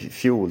från i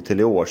fjol till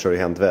i år, så har det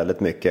hänt väldigt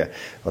mycket.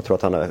 Jag tror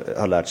att han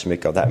har lärt sig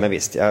mycket av det här. Men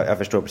visst, jag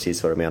förstår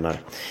precis vad du menar.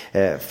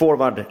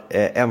 Forward,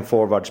 en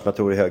forward som jag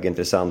tror är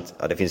högintressant.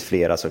 Ja, det finns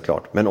flera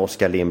såklart. Men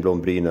Oskar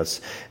Lindblom,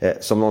 Brynäs,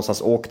 som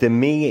någonstans åkte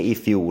med i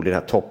fjol i den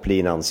här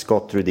topplinan.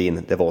 Scott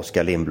Rudin, det var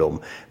Oskar Lindblom.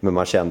 Men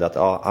man kände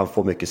att han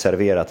får mycket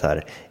serverat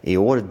här. I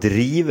år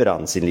driver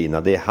han sin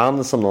lina. Det är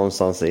han som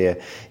någonstans är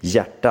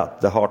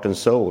hjärtat, the heart and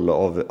soul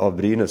av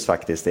Brynäs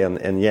faktiskt.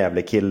 En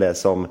jävla kille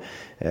som...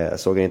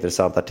 såg en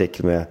intressant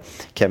artikel med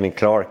Kevin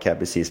Clark här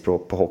precis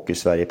på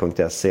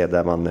hockeysverige.se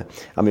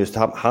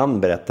där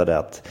han berättade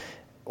att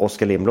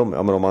Oskar Lindblom,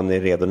 ja, men om han är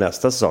redo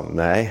nästa säsong?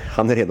 Nej,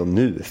 han är redo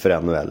nu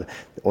för NHL.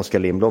 Oskar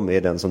Lindblom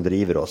är den som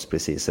driver oss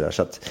precis så där.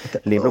 Så att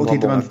Lindblom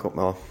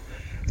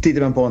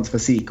tittar man på hans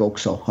fysik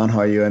också. Han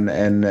har ju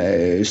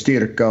en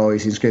styrka och i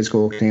sin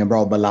skridskoåkning en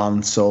bra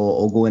balans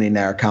och går in i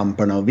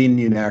närkamperna och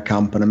vinner ju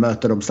närkamperna,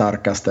 möter de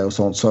starkaste och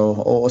sånt.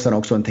 Och sen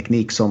också en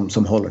teknik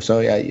som håller. Så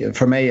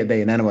för mig är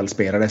det en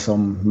NHL-spelare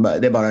som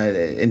det är bara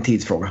en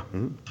tidsfråga.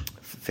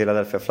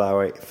 Philadelphia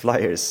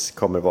Flyers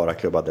kommer vara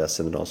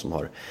klubbadressen med de som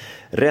har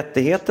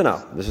rättigheterna.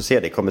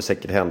 Det kommer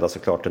säkert hända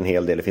såklart en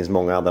hel del. Det finns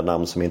många andra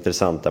namn som är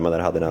intressanta, men där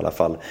hade ni i alla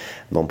fall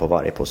någon på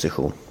varje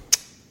position.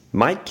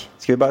 Mike,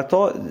 ska vi bara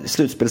ta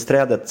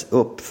slutspelsträdet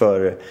upp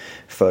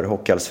för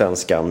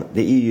Hockeyallsvenskan?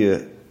 Det är ju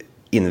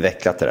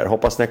invecklat det där.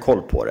 Hoppas ni har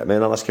koll på det.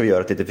 Men annars ska vi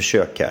göra ett litet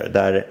försök här.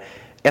 Där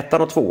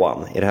 1:an och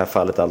 2:an, i det här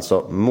fallet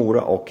alltså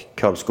Mora och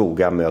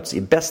Karlskoga, möts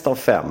i bäst av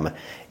 5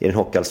 i den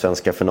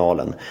Hockeyallsvenska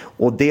finalen.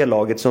 Och det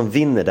laget som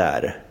vinner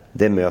där,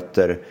 det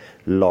möter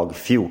lag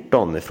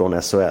 14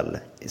 från SHL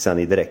sen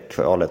i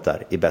direktkvalet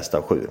där i bäst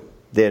av 7.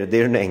 Det är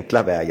den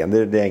enkla vägen, det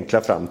är det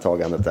enkla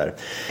framtagandet där.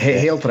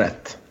 Helt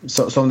rätt.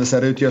 Som det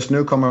ser ut just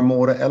nu kommer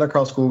Mora eller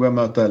Karlskoga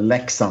möta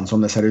Leksand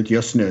som det ser ut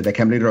just nu. Det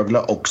kan bli Rögle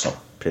också.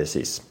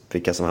 Precis,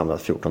 vilka som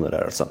hamnat 14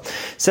 där alltså.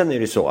 Sen är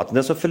det så att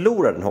den som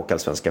förlorar den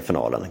Hockeyallsvenska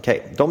finalen,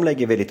 de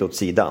lägger vi lite åt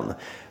sidan.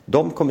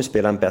 De kommer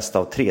spela en bäst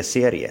av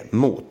 3-serie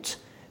mot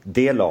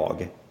det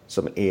lag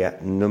som är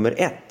nummer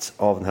 1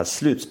 av den här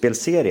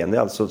slutspelserien. Det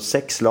är alltså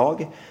 6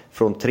 lag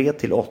från 3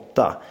 till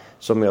 8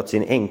 som möts i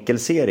en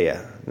enkelserie.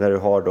 När du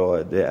har då,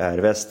 det är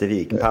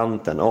Västervik,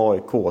 Panten,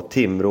 AIK,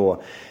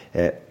 Timrå,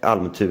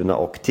 Almtuna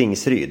och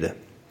Tingsryd.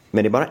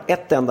 Men det är bara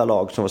ett enda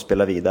lag som får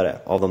spela vidare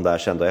av de där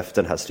sen då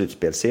efter den här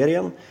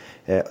slutspelserien.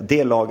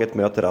 Det laget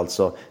möter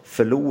alltså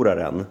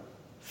förloraren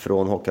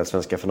från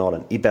Hockeyallsvenska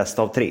finalen i bäst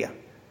av 3.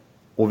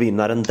 Och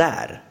vinnaren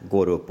där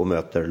går upp och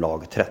möter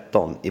lag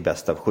 13 i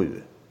bäst av 7.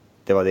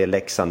 Det var det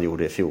Leksand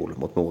gjorde i fjol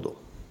mot Modo.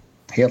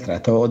 Helt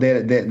rätt. Och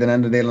den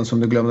enda delen som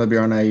du glömde,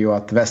 Björn, är ju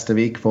att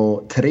Västervik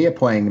får 3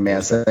 poäng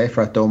med sig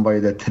för att de var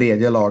ju det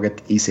tredje laget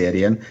i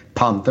serien.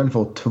 Pantern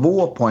får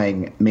 2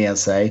 poäng med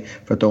sig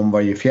för att de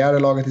var ju fjärde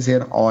laget i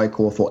serien. AIK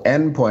får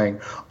 1 poäng.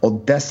 Och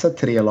dessa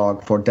 3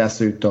 lag får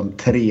dessutom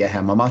 3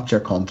 hemmamatcher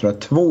kontra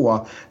 2,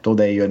 då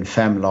det är ju en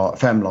 5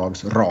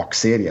 lags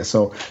rakserie.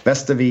 Så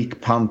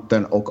Västervik,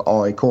 Pantern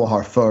och AIK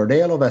har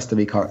fördel och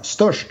Västervik har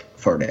störst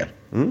fördel.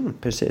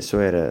 Precis, så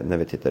är det när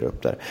vi tittar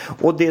upp där.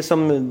 Och det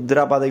som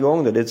drabbade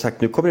igång det är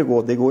sagt, nu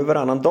kommer det går ju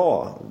varannan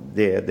dag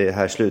det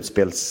här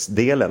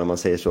slutspelsdelen, om man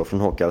säger så, från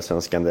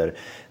Hockeyallsvenskan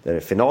där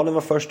finalen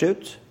var först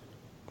ut.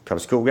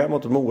 Karlskoga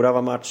mot Mora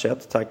var match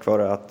 1. Tack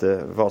vare att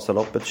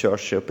Vasaloppet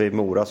körs uppe i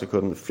Mora så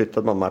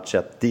flyttade man match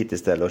 1 dit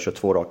istället och kör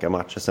 2 raka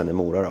matcher sen i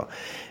Mora då.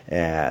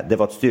 Det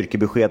var ett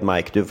styrkebesked,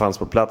 Mike. Du fanns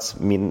på plats.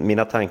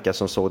 Mina tankar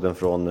som såg den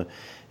från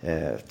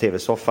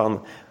tv-soffan,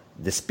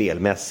 det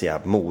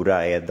spelmässiga.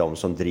 Mora är de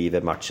som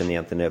driver matchen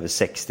egentligen över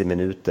 60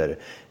 minuter.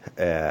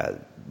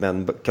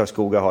 Men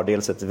Karlskoga har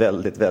dels ett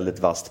väldigt, väldigt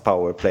vasst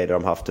powerplay där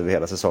de haft över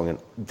hela säsongen.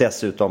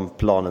 Dessutom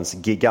planens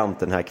gigant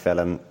den här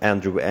kvällen,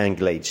 Andrew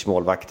Anglage,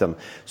 målvakten,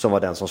 som var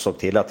den som såg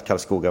till att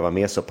Karlskoga var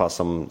med så pass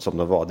som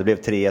de var. Det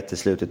blev 3-1 till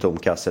slut i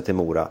tomkasset till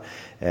Mora.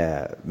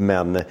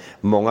 Men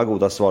många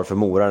goda svar för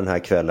Mora den här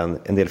kvällen.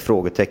 En del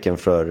frågetecken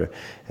för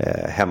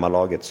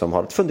hemmalaget som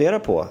har att fundera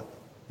på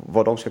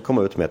vad de ska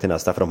komma ut med till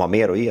nästa, för de har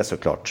mer att ge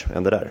såklart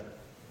än det där.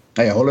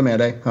 Jag håller med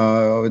dig.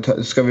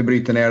 Ska vi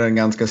bryta ner den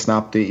ganska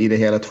snabbt i det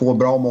hela. 2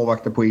 bra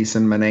målvakter på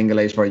isen, men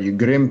Engelage var ju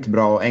grymt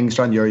bra.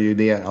 Engstrand gör ju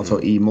det,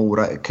 alltså i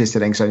Mora.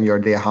 Christian Engstrand gör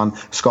det han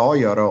ska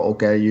göra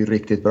och är ju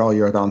riktigt bra.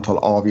 Gör ett antal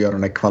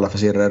avgörande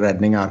kvalificerade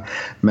räddningar.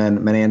 Men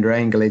Andrew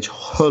Engelage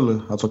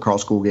höll alltså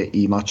Karlskoga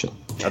i matchen.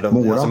 Ja,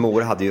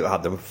 Mora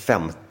hade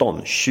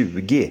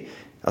 15-20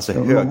 alltså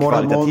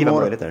högkvalitativa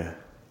möjligheter.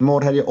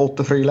 Mora hade ju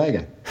 8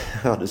 frilägen.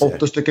 Ja,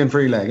 8 stycken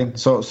frilägen.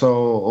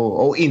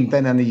 Och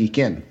inte när ni gick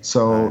in.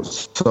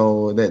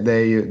 Så det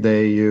är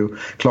ju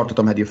klart att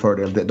de hade ju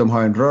fördel. De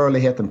har en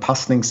rörlighet, en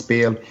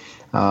passningsspel.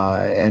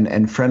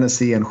 En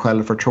frenesi, en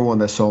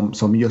självförtroende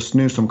som just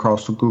nu som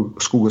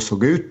Karlskoga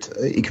såg ut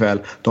ikväll,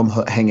 de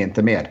hänger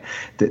inte med.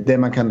 Det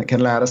man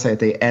kan lära sig att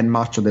det är en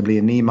match och det blir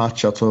en ny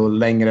match alltså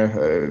längre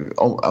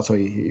alltså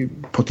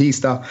på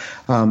tisdag,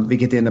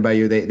 vilket innebär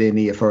ju det är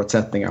nya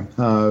förutsättningar.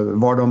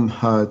 Var de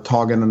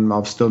tagen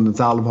av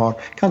stundens allvar?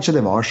 Kanske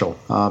det var så.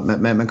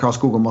 Men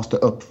Karlskoga måste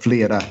upp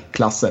flera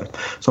klasser.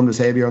 Som du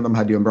säger, Björn, de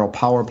hade ju en bra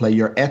powerplay,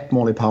 gör 1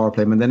 mål i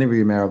powerplay, men den är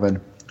ju mer av en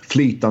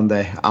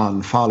flytande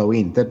anfall och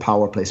inte ett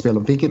powerplay-spel.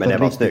 De fick inte men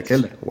det var snyggt.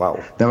 Wow.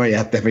 Det var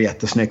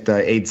jättesnyggt.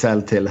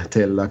 Ejdsell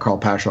till Carl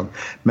Persson.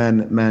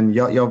 Men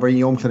jag var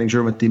i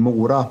omklädningsrummet i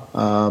Mora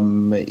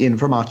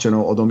inför matchen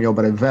och de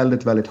jobbade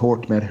väldigt, väldigt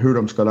hårt med hur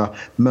de skulle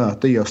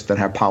möta just den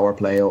här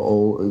powerplay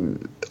och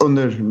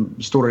under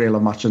stora delar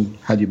av matchen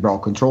hade ju bra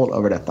kontroll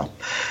över detta.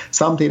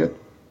 Samtidigt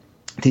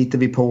Tittar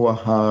vi på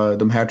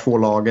de här två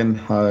lagen,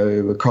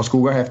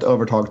 Karlskoga har haft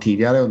övertag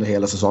tidigare under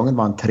hela säsongen,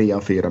 vann 3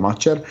 av 4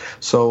 matcher.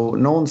 Så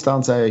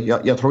någonstans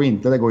jag tror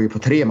inte det går ju på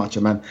 3 matcher,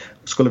 men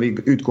skulle vi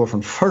utgå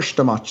från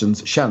första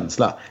matchens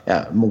känsla,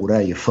 Mora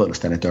är ju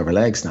fullständigt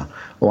överlägsna.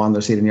 Och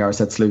andra sidan jag har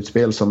sett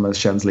slutspel som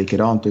känns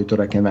likadant ut och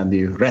det kan vända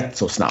ju rätt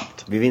så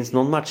snabbt. Vi vinns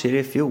någon match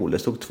i fjol, det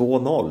stod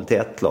 2-0 till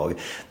ett lag.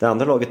 Det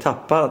andra laget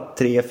tappade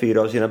 3-4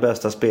 av sina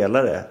bästa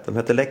spelare. De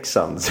hette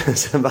Leksand.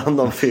 Sen vann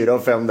de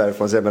 4-5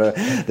 därifrån. Så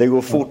det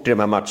går fort i de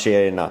här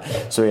matchserierna,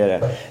 så är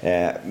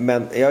det.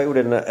 Men jag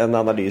gjorde en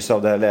analys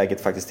av det här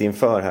läget faktiskt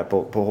inför här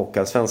på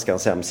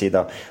Hockeyallsvenskans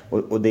hemsida.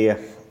 Och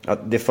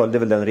det följde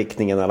väl den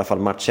riktningen i alla fall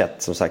match 1,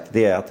 som sagt.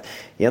 Det är att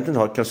egentligen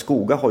har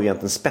Karlskoga har ju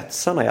egentligen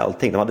spetsarna i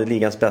allting. De hade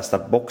ligans bästa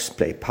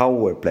boxplay,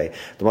 powerplay.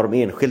 De har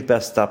de enskilt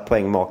bästa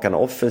poängmakarna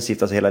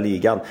offensivt, alltså hela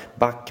ligan.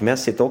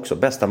 Backmässigt också,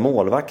 bästa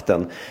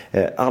målvakten.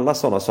 Alla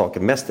sådana saker,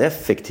 mest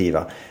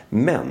effektiva.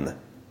 Men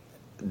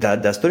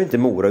där står inte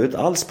Mora ut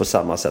alls på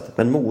samma sätt.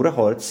 Men Mora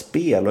har ett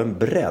spel och en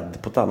bredd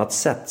på ett annat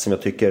sätt som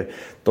jag tycker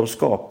de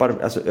skapar.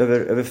 Alltså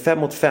över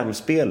 5-mot-5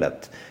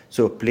 spelet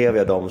så upplever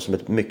jag dem som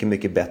ett mycket,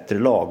 mycket bättre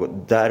lag. Och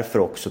därför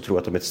också tror jag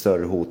att de är ett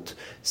större hot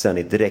sen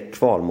i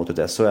direktkval mot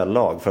ett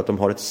SHL-lag. För att de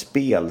har ett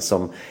spel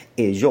som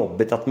är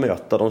jobbigt att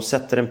möta. De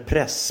sätter en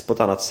press på ett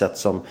annat sätt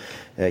som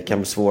kan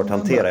bli svårt att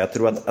hantera. Jag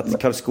tror att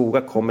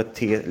Karlskoga kommer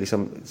till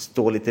liksom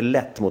stå lite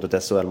lätt mot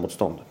ett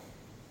SHL-motstånd.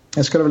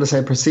 Jag skulle vilja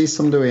säga precis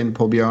som du är in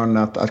på, Björn,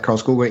 att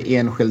Karlskoga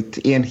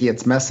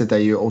enhetsmässigt är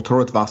ju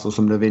otroligt vass och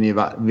som du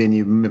vinner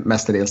ju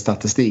mestadels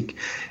statistik.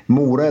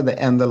 Mora är det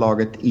enda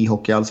laget i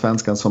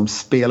Hockeyallsvenskan som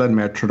spelar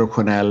mer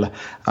traditionell,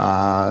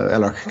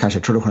 eller kanske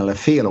traditionell är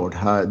fel ord,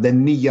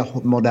 den nya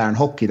modern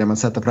hockey där man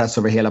sätter press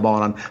över hela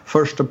banan.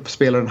 Första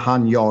spelaren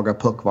han jagar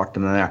puck vart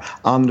den är.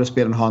 Andra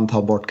spelaren han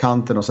tar bort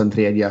kanten och sen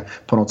tredje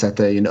på något sätt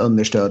är en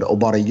understöd och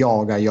bara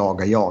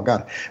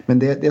jagar. Men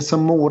det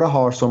som Mora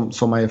har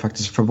som är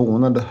faktiskt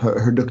förvånande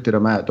hur duktiga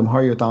de är. De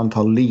har ju ett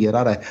antal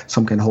lirare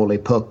som kan hålla i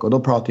puck. Och då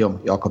pratar jag om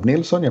Jakob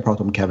Nilsson, jag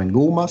pratar om Kevin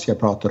Gomas, jag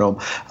pratar om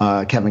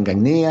Kevin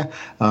Gagné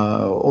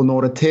och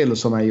några till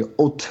som är ju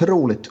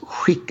otroligt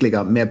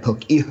skickliga med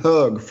puck i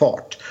hög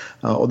fart.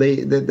 Och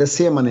det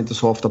ser man inte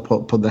så ofta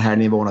på den här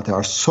nivån, att det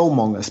har så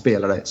många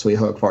spelare så i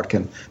hög fart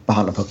kan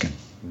behandla pucken.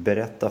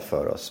 Berätta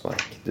för oss,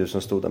 Mark. Du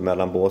som stod där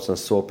mellan båsen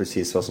såg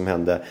precis vad som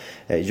hände.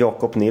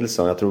 Jakob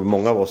Nilsson, jag tror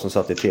många av oss som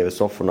satt i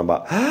tv-sofforna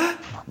bara,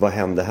 vad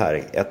hände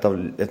här?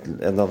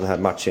 En av den här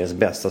matchens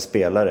bästa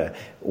spelare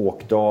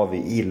åkte av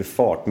i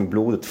ilfart med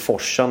blodet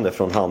forsande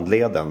från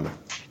handleden.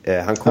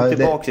 Han kom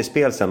tillbaka i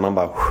spel sen, man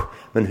bara,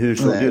 men hur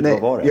såg det ut?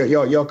 Vad var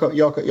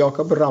det?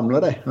 Jakob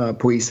ramlade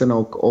på isen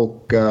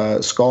och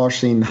skar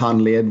sin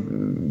handled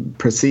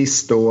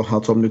precis då.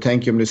 Alltså om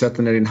du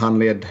sätter ner din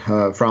handled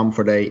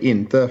framför dig,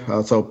 inte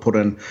alltså på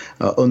den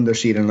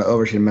undersidan eller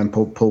översidan, men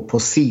på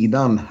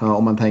sidan.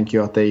 Om man tänker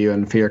ju att det är ju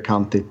en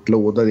fyrkantigt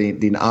låda i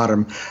din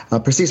arm.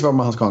 Precis var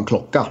man ska ha en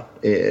klocka.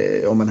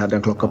 Om man hade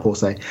en klocka på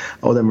sig.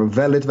 Och den var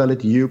väldigt,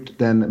 väldigt djupt.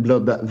 Den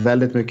blödde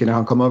väldigt mycket när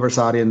han kom över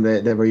sargen.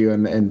 Det var ju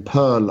en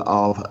pöl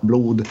av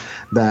blod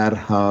där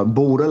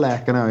båda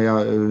läkarna,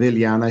 jag vill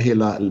gärna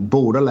hylla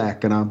båda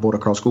läkarna, både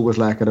Karlskogas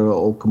läkare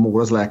och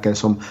Moras läkare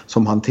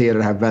som hanterade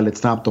det här väldigt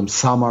snabbt. De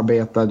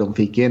samarbetade, de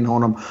fick in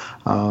honom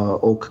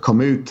och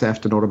kom ut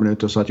efter några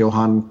minuter, så att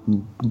han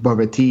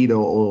behöver tid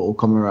och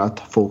kommer att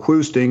få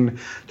 7 stygn,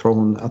 tror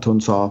hon att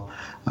hon sa.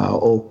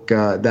 Och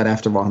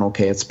därefter var han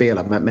okej att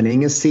spela, men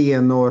inga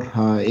senor,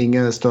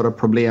 inga större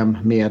problem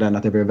med än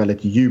att det blev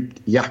väldigt djupt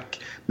jack.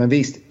 Men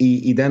visst,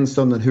 i den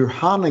stunden hur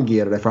han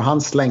agerade, för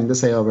han slängde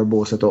sig över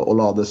båset och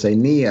lade sig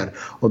ner,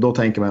 och då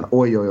tänker man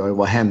oj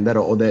vad hände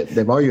då? Och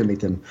det var ju en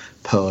liten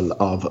pöl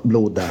av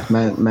blod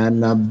där,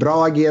 men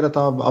bra agerat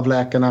av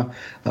läkarna.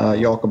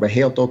 Jakob är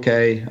helt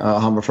okej.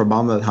 Han var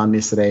förbannad, han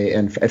missade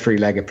ett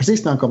friläge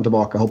precis när han kom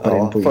tillbaka, hoppade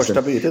in på isen.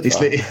 Första bytet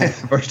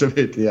första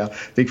bytet, ja.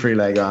 Fick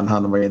friläge,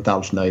 han var inte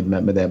alls nöjd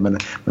med det, men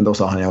då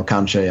sa han,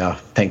 jag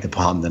tänkte på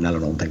handen eller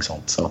någonting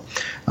sånt. Så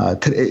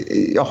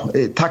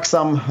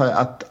tacksam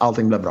att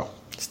allting blev bra.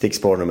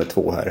 Stickspår nummer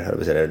 2 här,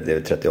 det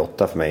är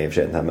 38 för mig i och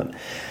för sig, men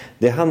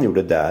det han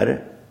gjorde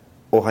där,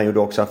 och han gjorde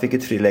också, han fick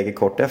ett friläge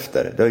kort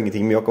efter. Det har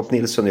ingenting med Jakob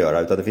Nilsson att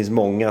göra, utan det finns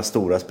många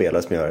stora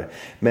spelare som gör det.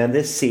 Men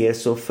det ser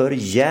så för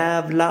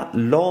jävla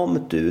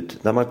lamt ut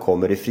när man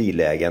kommer i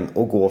frilägen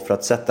och går för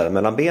att sätta den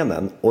mellan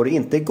benen och det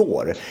inte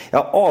går.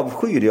 Jag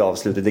avskyr i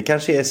avslutet. Det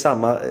kanske är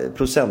samma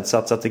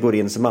procentsats att det går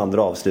in som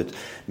andra avslut.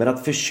 Men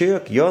att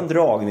gör en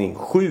dragning,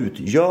 skjut,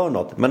 gör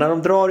något. Men när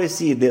de drar i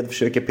sidled,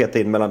 försöker peta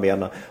in mellan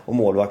benen och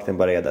målvakten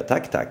bara är där.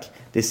 Tack.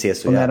 Det ser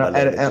så jävla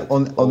lätt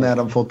ut. Och när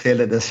de får till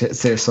det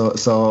ser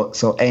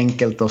så enkelt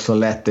enkelt och så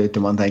lätt ut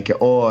och man tänker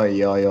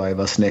oj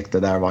vad snyggt det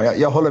där var.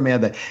 Jag håller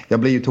med dig. Jag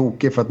blir ju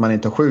tokig för att man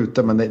inte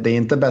skjuter, men det är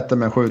inte bättre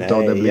med att skjuta.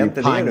 Nej, och det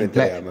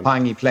blir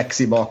pang i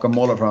plexi bakom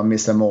målet för att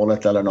missa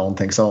målet eller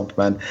någonting sånt.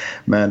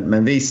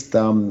 Men visst,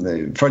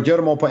 för att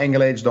göra mål på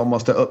Engelage, de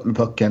måste upp med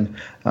pucken.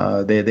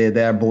 Det är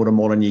där båda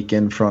målen gick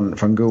in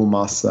från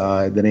Gumas.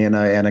 Den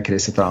ena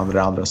krysset för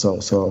andra.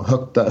 Så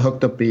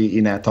högt upp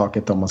i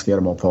nättaket om man ska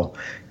göra mål på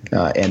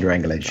Andrew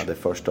Engelage. Ja,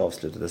 det första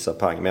avslutet dessa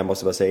pang. Men jag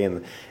måste bara säga in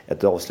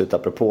ett avslut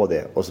apropå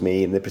det. Och som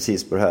är inne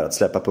precis på det här, att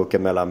släppa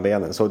pucken mellan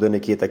benen. Såg du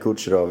Nikita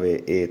Kucherov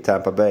i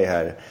Tampa Bay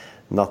här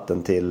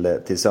natten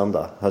till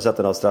söndag? Har du sett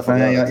den av straffen?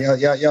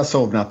 Nej, jag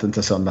såg natten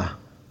till söndag.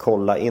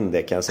 Kolla in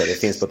det kan jag säga. Det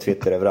finns på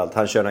Twitter överallt.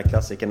 Han kör den här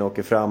klassiken,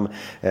 åker fram,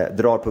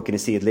 drar pucken i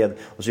sidled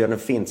och så gör den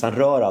fint. Han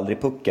rör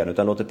aldrig pucken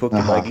utan låter pucken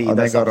bara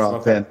glida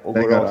och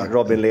går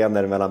Robin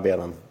Lehner mellan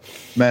benen.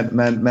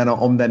 Men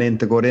om den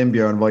inte går in,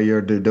 Björn, vad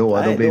gör du då?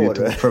 Nej, då blir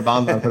du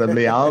förbannad, för det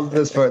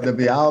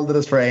blir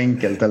alldeles för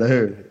enkelt, eller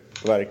hur?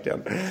 Verkligen.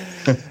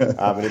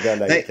 Ja, men det där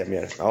läget är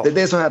mer. Ja.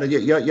 Det är så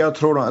här, jag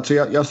tror alltså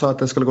jag sa att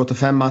det skulle gå till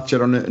 5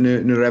 matcher och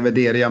nu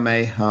reviderar jag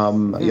mig.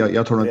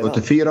 Jag tror nog att det går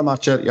till 4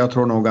 matcher. Jag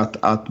tror nog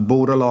att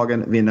båda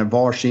lagen vinner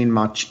varsin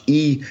match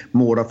i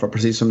Mora, för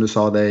precis som du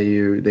sa, det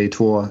är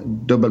 2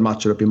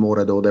 dubbelmatcher upp i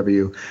Mora då, där vi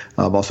ju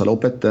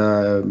Vasaloppet.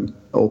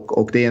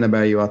 Och det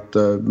innebär ju att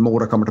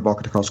Mora kommer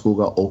tillbaka till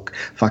Karlskoga och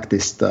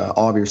faktiskt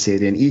avgör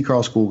serien i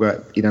Karlskoga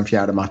i den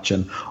 4:e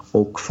matchen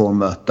och får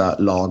möta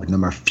lag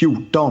nummer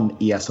 14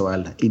 i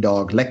SHL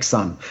idag,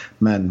 Leksand.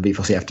 Men vi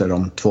får se efter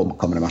de 2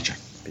 kommande matcher.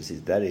 Precis,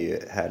 där är ju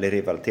härlig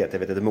rivalitet. Jag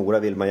vet att Mora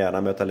vill man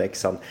gärna möta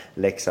Leksand.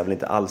 Leksand vill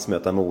inte alls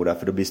möta Mora,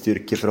 för då blir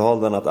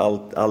styrkeförhållanden att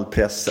all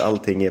press,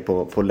 allting är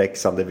på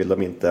Leksand. Det vill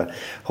de inte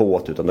ha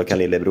åt, utan då kan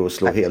lillebror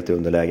slå helt i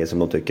underläge som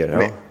de tycker.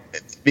 Ja.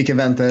 Vi kan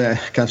vänta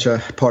kanske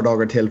ett par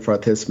dagar till för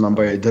att tills man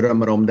börjar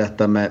drömma om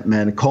detta,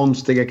 men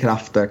konstiga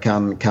krafter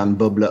kan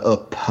bubbla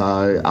upp.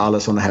 Alla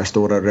sådana här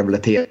stora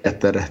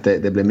rivaliteter,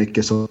 det blir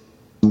mycket som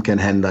kan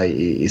hända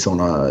i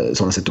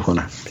såna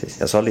situationer. Precis,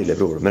 jag sa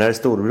lillebror, men här är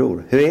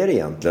storbror. Hur är det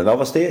egentligen?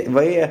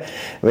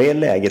 Vad är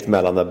läget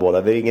mellan de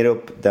båda? Vi ringer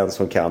upp den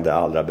som kan det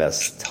allra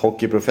bäst.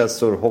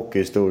 Hockeyprofessor,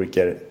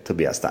 hockeyhistoriker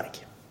Tobias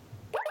Stark.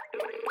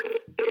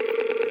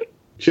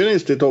 Tjena,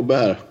 det är Tobbe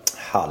här.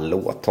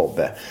 Hallå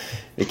Tobbe.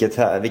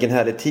 Vilken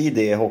härlig tid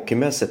det är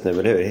hockeymässigt nu,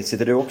 eller hur?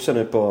 Sitter du också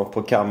nu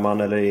på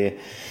kammaren eller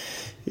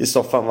i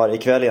soffan varje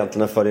kväll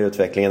egentligen och följer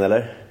utvecklingen,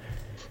 eller?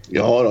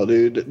 Ja då,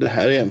 det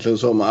här är egentligen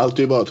som allt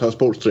är bara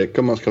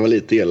transportsträcka, man ska vara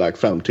lite elak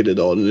fram till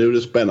idag. Nu är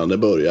det spännande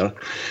börjar.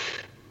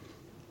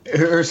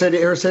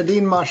 Hur ser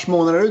din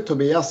marsmånad ut,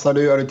 Tobias? Har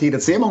du tid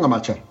att se många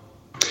matcher?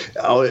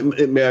 Ja,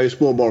 men jag är ju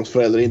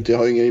småbarnsförälder, jag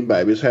har ingen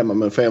bebis hemma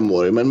med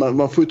 5-åring, men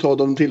man får ju ta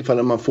de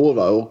tillfällen man får,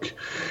 va? Och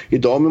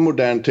idag med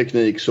modern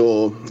teknik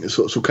så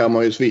kan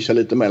man ju swisha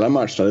lite mellan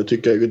matcherna. Det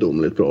tycker jag är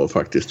gudomligt bra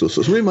faktiskt. Och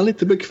så blir man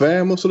lite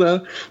bekväm och sådär.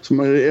 Så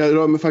jag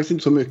rör mig faktiskt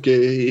inte så mycket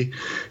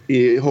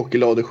i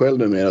hockeyladet själv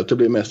numera, att det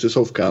blir mest i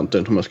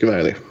soffkanten om jag ska vara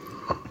ärlig.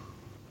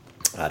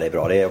 Ja, det är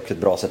bra. Det är också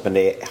ett bra sätt,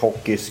 men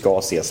hockey ska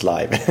ses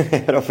live.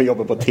 De får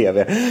jobba på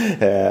tv.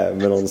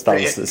 Men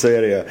någonstans så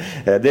är det ju.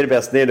 Det är det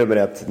bästa. Det är nummer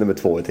 1, nummer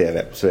 2 i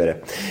tv. Så är det.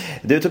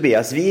 Du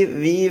Tobias,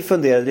 vi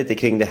funderade lite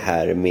kring det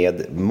här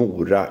med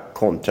Mora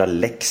kontra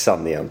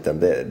Leksand egentligen.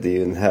 Det är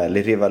ju en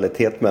härlig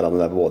rivalitet mellan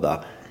de här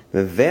båda.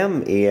 Men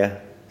vem är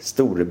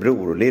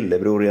storebror och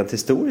lillebror rent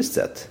historiskt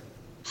sett?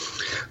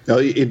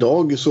 Ja,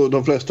 idag så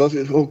de flesta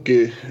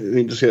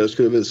hockeyintresserade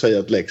skulle väl säga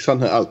att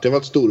Leksand har alltid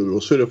varit storebror,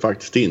 så är det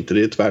faktiskt inte.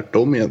 Det är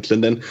tvärtom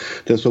egentligen.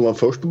 Den som var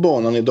först på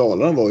banan i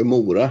Dalarna var ju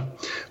Mora.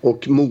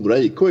 Och Mora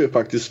IK är ju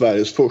faktiskt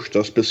Sveriges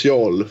första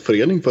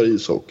specialförening för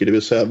ishockey. Det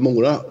vill säga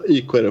Mora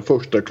IK är den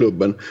första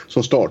klubben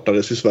som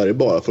startades i Sverige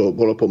bara för att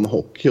hålla på med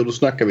hockey. Och då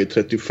snackar vi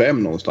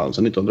 35 någonstans,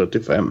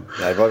 1935.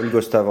 Det var väl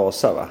Gustav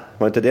Vasa, va?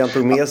 Var inte det han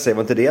tog med sig?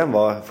 Var inte det han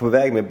var på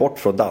väg med bort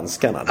från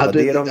danskarna? Det var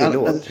det de ville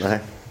åt? Nej.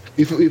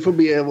 Vi får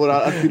be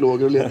våra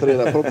arkeologer att leta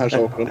reda på de här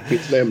sakerna. Det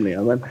finns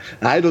lämningar. Men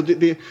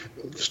nej,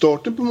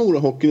 starten på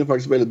Morahockeyn är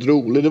faktiskt väldigt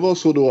rolig. Det var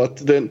så då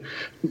att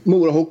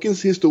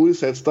Morahockeyns historiskt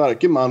sett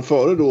starke man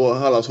före då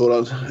allas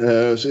våra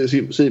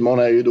Simon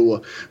är ju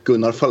då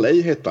Gunnar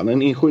Falley hette han,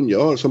 en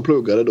ingenjör som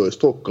pluggade då i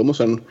Stockholm och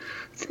sen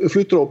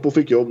flyttade upp och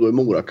fick jobb då i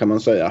Mora, kan man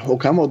säga.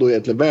 Och han var då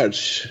egentligen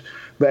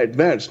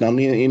världsnamn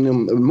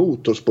inom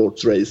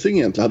motorsportsracing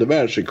egentligen, hade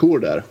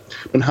världsrekord där.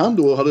 Men han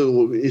då hade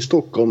då i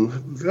Stockholm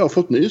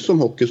fått nys om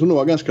hockey, som då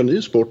var ganska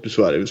ny sport i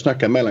Sverige. Vi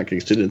snackar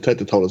mellankrigstiden,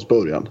 30-talets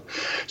början.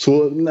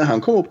 Så när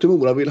han kom upp till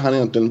Mora ville han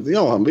egentligen,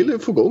 han ville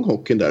få igång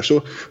hockeyn där.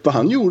 Så vad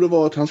han gjorde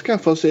var att han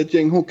skaffade sig ett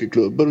gäng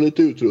hockeyklubbar och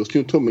lite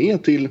utrustning och tog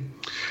med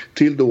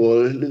till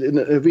då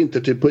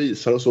vintertid på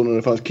isar och så, när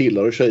det fanns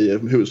killar och tjejer,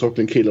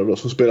 huvudsakligen killar då,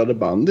 som spelade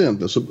band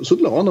egentligen. Så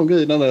la han de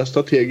grejerna där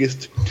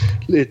strategiskt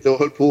lite och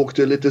höll på och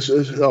åkte lite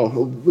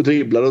och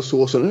dribblade och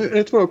så. Sen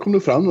rätt vad kom det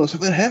fram och sa,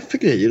 vad är det här för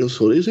grejer och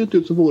så? Det ser inte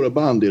ut som våra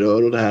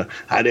bandyrör och det här.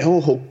 Nej, det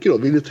har hockey då.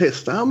 Vill du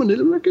testa? Ja, men det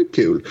verkar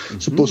kul.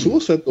 Så på så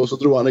sätt då så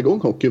drog han igång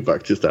hockey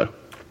faktiskt där.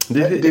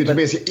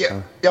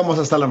 Jag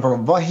måste ställa en fråga.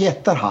 Vad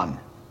heter han?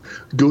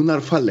 Gunnar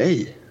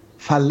Falley.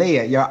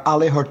 Fallet. Jag har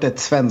aldrig hört ett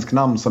svenskt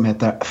namn som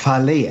heter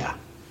Fallet.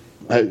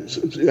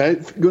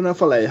 Gunnar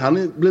Fallet,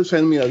 han blev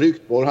sen mer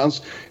ryktbar.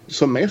 Hans,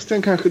 som mest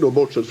än kanske då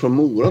bortsett från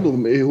Mora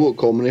då,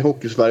 ihågkommen i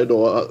Hockeysverige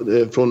då,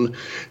 från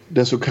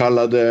den så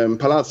kallade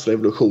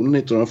palatsrevolutionen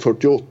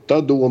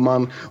 1948 då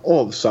man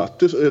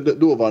avsatte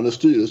dåvarande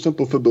styrelsen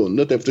på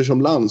förbundet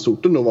eftersom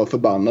landsorten då var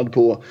förbannad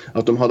på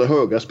att de hade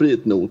höga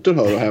spritnoter,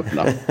 hör och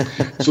häpna.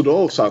 Så då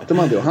avsatte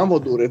man det och han var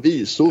då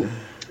revisor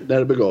där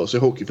det begav sig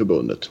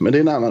Hockeyförbundet. Men det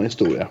är en annan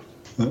historia.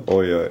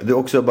 Oj. Du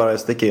också bara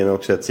sticker in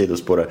också ett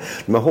sidospår där.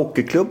 De här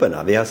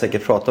hockeyklubbarna, vi har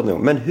säkert pratat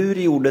om, men hur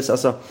gjordes,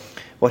 alltså,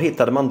 var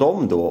hittade man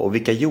dem då och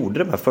vilka gjorde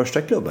de här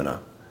första klubbarna?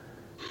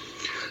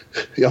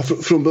 Ja,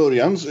 från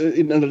början,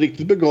 när det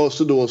riktigt begav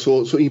sig då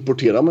så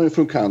importerade man ju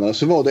från Kanada.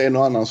 Så var det en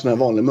och annan sån här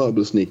vanlig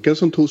möbelsnickare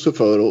som tog sig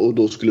för och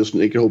då skulle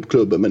snickra ihop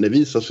klubben. Men det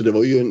visade sig, det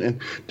var ju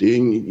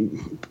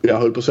jag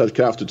höll på att säga ett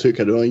kraftigt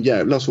tycka, det var en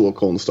jävla svår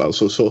konst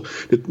alltså. Så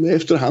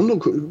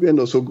efterhand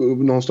ändå så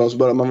någonstans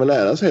började man väl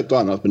lära sig ett och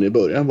annat. Men i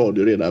början var det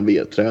ju redan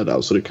vedträd,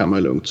 alltså det kan man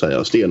ju lugnt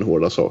säga,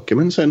 stenhårda saker.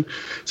 Men sen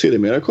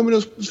sedermera kommer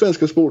den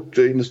svenska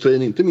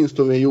sportindustrin, inte minst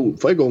då vi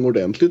var igång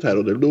ordentligt här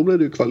och då blev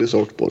det ju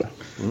kvalitet på det.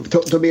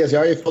 Tobias, jag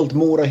har ju följt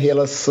Mora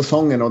hela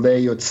säsongen och det är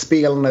ju ett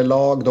spelande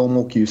lag. De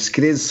åker ju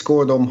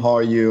skridskor, de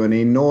har ju en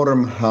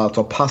enorm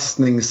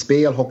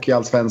passningsspel,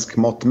 hockeyallsvensk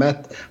mått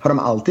mätt. Har de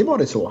alltid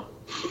varit så?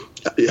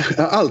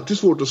 Jag har alltid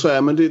svårt att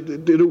säga, men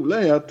det roliga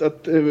är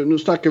att nu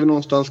snackar vi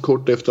någonstans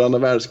kort efter andra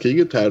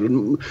världskriget här.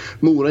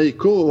 Mora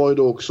IK var ju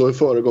då också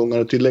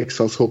föregångare till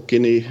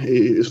Leksandshockeyn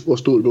i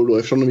storbror då,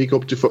 eftersom de gick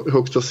upp till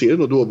högsta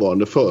serien och då var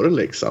det före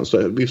Leksand.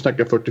 Så vi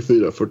snackar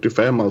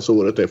 44-45, alltså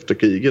året efter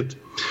kriget.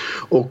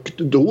 Och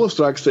då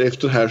strax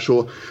efter här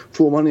så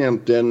får man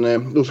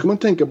egentligen, då ska man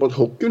tänka på att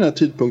hockey den här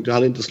tidpunkten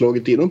hade inte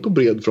slagit igenom på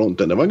bred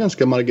fronten. Det var en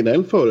ganska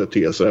marginell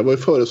företeelse. Det var ju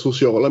före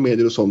sociala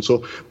medier och sånt,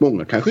 så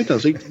många kanske inte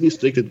ens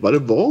visste riktigt vad det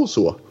var och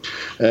så.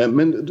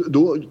 Men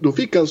då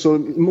fick alltså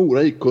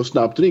Mora IK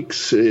snabbt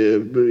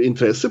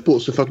riksintresse på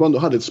sig för att man då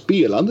hade ett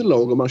spelande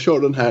lag och man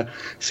körde den här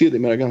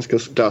sedermera ganska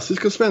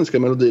klassiska svenska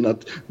melodin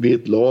att vi är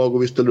ett lag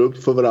och vi ställer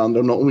upp för varandra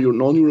och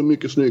någon gjorde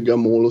mycket snygga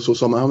mål och så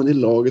sa man, det är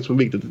laget som är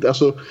viktigt.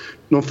 Alltså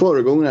någon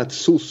föregångare här till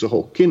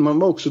sossehockeyn. Man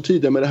var också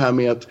tidigare med det här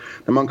med att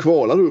när man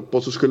kvalar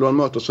uppåt så skulle man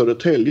möta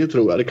Södertälje,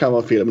 tror jag. Det kan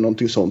vara fel med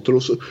någonting sånt.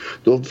 Och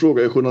då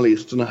frågar jag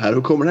journalisterna här,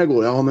 hur kommer det här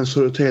gå? Ja, men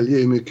Södertälje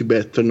är ju mycket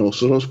bättre än oss.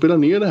 Så de spelar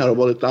ner det här och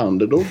var lite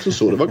underdogs och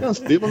så. Det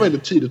var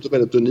väldigt tidigt och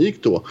väldigt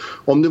unikt då.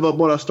 Om det var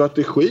bara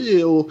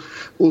strategi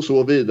och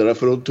så vidare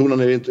för att tona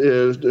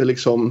ner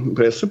liksom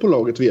pressen på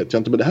laget vet jag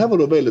inte. Men det här var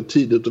då väldigt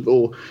tidigt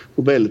och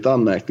väldigt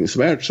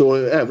anmärkningsvärt. Så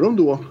även om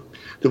då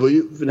det var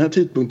ju, vid den här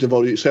tidpunkten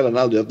var det ju sällan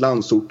aldrig att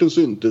landsorten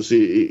syntes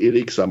i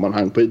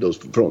rikssammanhang på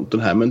idrottsfronten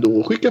här. Men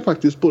då skickade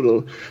faktiskt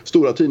både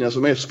stora tidningar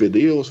som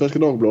SvD och Svenska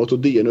Dagbladet och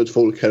DN ut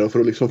folk här för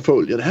att liksom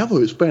följa. Det här var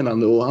ju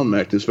spännande och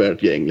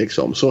anmärkningsvärt gäng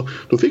liksom. Så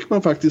då fick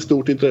man faktiskt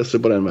stort intresse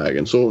på den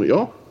vägen. Så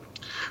ja,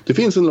 det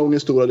finns en lång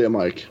historia det,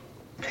 Mark.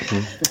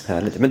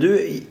 Härligt. Men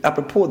du,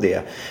 apropå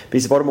det,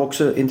 visst var de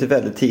också inte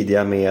väldigt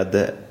tidiga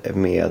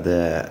med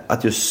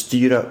att just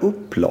styra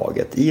upp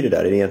laget i det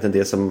där? Det är egentligen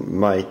det som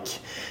Mike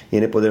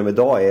inne på det de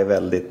idag är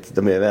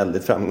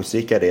väldigt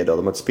framgångsrika i det idag.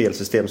 De har ett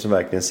spelsystem som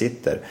verkligen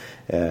sitter.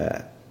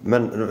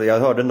 Men jag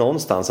hörde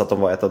någonstans att de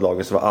var ett av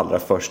lagen som var allra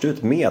först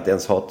ut med att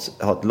ens ha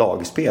ett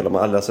lagspel. De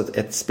har alltså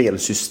ett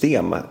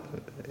spelsystem.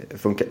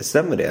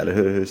 Stämmer det? Eller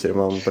hur ser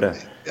man på det?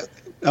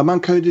 Ja, man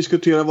kan ju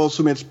diskutera vad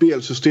som är ett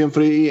spelsystem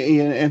för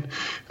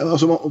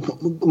alltså,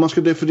 om man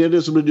ska definiera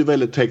det så blir det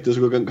väldigt tekniskt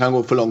och kan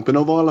gå för långt. Men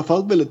de var i alla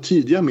fall väldigt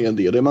tidiga med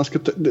det. Man ska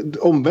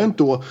omvänt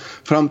då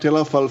fram till i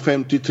alla fall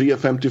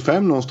 53-55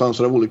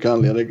 någonstans av olika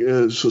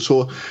anledningar.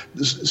 Så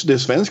det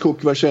svensk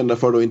hockey var kända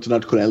för då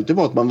internationellt, det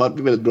var att man var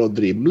väldigt bra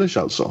dribblers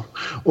alltså.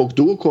 Och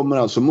då kommer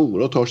alltså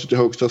Mora och tar sig till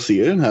högsta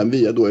serien här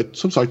via då ett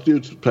som sagt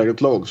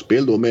utpräglat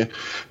lagspel då med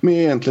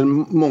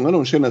egentligen många av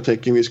de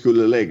kännetecken vi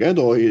skulle lägga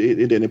idag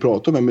i det ni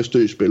pratar om med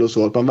styrspel och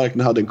så, att man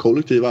verkligen hade en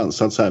kollektiv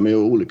ansats här med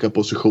olika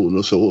positioner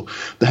och så.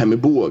 Det här med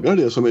bågar,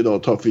 det som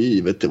idag tar för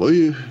givet, det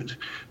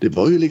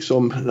var ju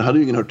liksom, det hade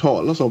ju ingen hört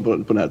talas om på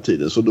den här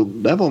tiden, så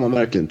där var man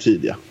verkligen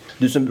tidiga.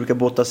 Du som brukar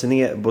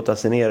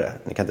botanisera,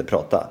 ni kan inte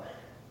prata,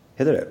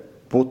 heter det?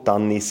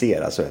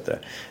 Botanisera, så heter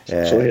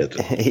det. Så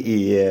heter det.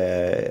 I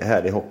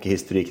härlig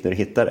hockeyhistorik när du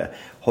hittar det.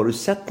 Har du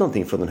sett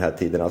någonting från den här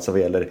tiden? Alltså vad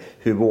gäller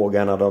hur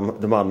vågarna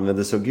de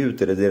använde såg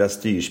ut, eller deras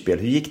styrspel?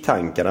 Hur gick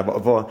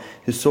tankarna?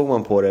 Hur såg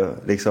man på det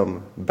liksom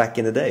back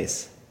in the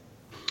days?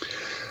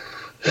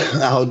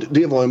 Ja,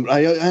 det var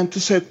jag har inte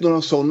sett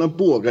några sådana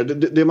bågar.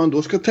 Det man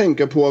då ska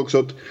tänka på också,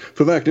 att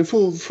för att verkligen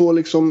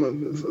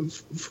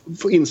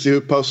få inse hur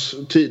pass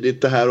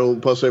tidigt det här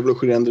och pass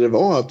revolutionerande det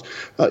var, att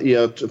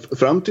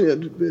fram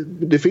till,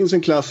 det finns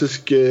en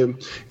klassisk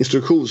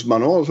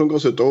instruktionsmanual som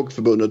gavs ut av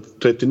Hockeyförbundet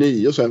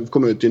 39 och sen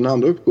kom ut i en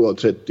andra uppgåva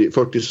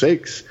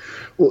 46.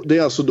 Och det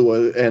är alltså då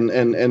en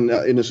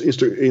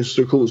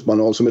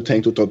instruktionsmanual som är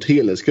tänkt att ta ett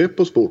helhetsgrepp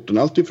på sporten.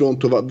 Allt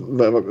ifrån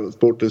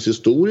sportens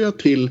historia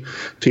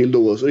till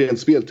då då rent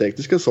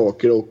speltekniska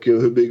saker och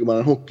hur bygger man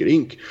en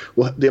hockeyrink.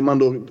 Och det man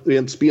då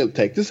rent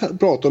speltekniskt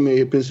pratar om är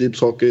i princip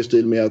saker i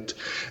stil med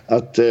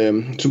att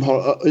som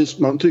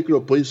har, man trycker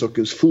upp på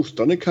ishockeyns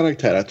fostrande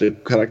karaktär, att det är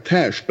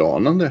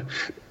karaktärsdanande.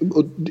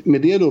 Och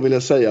med det då vill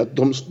jag säga att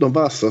de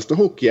vassaste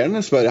hockeyhjärnorna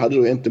i Sverige hade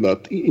då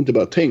inte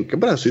bara tänka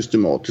på det här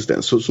systematiskt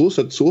än. Så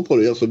var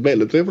det alltså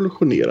väldigt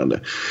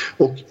revolutionerande.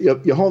 Och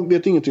jag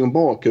vet ingenting om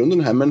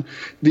bakgrunden här, men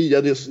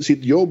via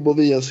sitt jobb och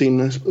via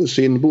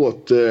sin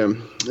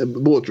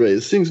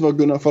båtracing så var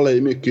Gunnar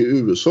Falley mycket i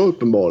USA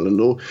uppenbarligen.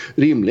 Och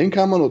rimligen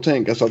kan man då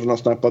tänka sig att han har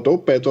snappat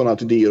upp ett och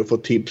annat idéer och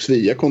fått tips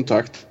via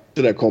kontakt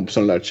det där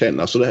kompisen lärt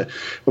känna. Så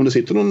om det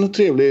sitter någon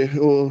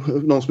trevlig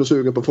och någon som är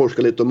sugen på att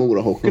forska lite om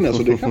Morahockeyn,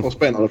 så det kan vara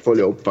spännande att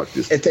följa upp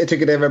faktiskt. Jag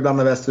tycker det var bland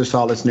det bästa du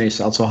sa alldeles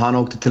nyss. Alltså han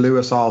åkte till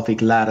USA och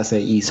fick lära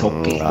sig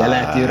ishockey. Det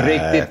lät ju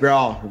riktigt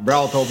bra.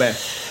 Bra Tobbe.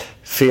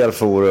 Fel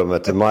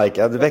forumet,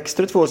 Mike.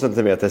 Växte du 2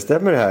 centimeter?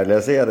 Stämmer det här? Eller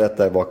jag ser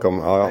detta bakom.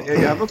 Ja.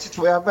 Jag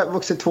har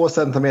vuxit 2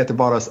 centimeter,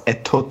 bara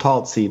ett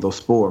totalt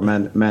sidospår.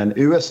 Men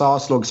USA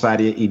slog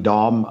Sverige i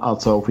dam,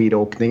 alltså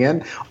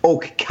skidåkningen.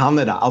 Och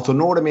Kanada, alltså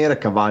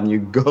Nordamerika vann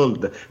ju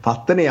guld.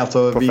 Fattar ni?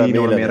 Alltså vi i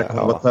Nordamerika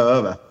kommer att ta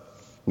över.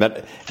 Men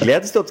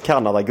gläds du åt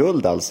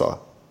Kanada-guld alltså?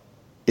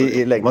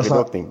 I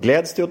längdskidåkning.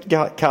 Gläds du åt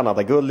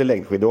Kanada-guld i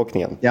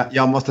längdskidåkningen? Ja,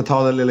 jag måste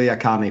ta det lilla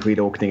jag kan i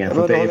skidåkningen.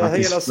 Ja, det är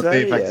faktiskt, hela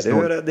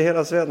Sverige. Det är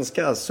hela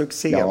svenska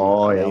succén.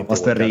 Ja, jag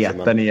måste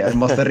reta ni. Jag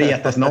måste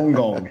retas någon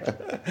gång.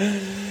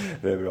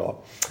 Det är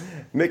bra.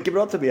 Mycket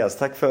bra Tobias.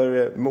 Tack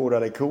för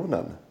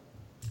Mora-lektionen.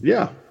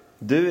 Ja.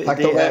 Du, tack,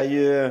 det är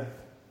ju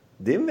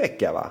din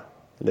vecka va?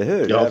 Eller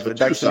hur? Ja,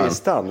 dags för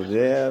listan.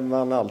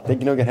 Man alltid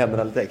gnuggar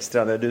händerna lite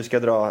extra när du ska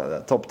dra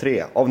topp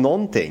 3 av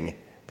någonting.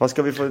 Vad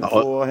ska vi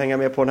få hänga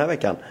med på den här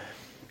veckan?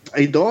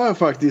 Idag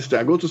har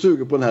jag gått och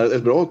sugit på den här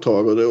ett bra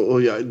tag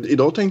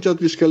idag tänkte jag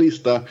att vi ska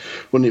lista,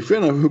 och ni får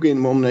gärna hugga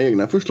in om mina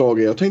egna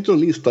förslag. Jag tänkte då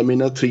lista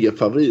mina 3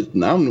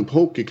 favoritnamn på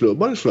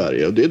hockeyklubbar i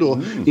Sverige, och det är då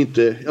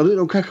inte, det är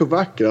de kanske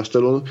vackraste,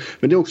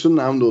 men det är också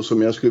namn då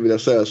som jag skulle vilja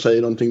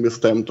säger någonting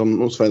bestämt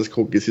om svensk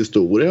hockeys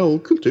historia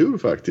och kultur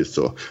faktiskt.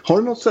 Så har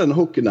du något sådant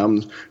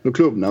hockeynamn, något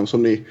klubbnamn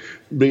som ni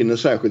brinner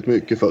särskilt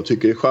mycket för,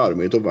 tycker är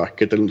charmigt och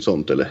vackert eller något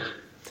sånt eller?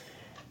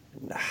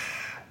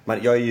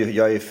 Jag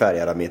är ju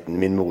färgad av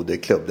min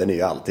moderklubb. Den är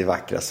ju alltid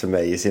vackrast för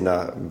mig i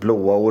sina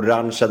blåa och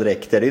orangea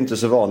dräkter. Det är inte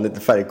så vanligt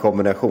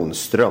färgkombination.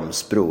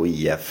 Strömsbro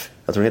IF.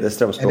 Jag tror det heter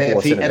Strömsbro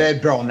HC. Är det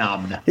ett bra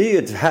namn? Det är ju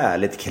ett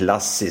härligt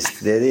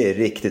klassiskt. Det är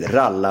riktigt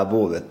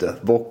Rallabo, vet du.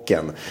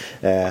 Bocken.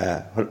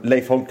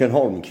 Leif Holmgren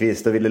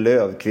Holmqvist och Ville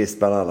Löfqvist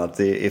bland annat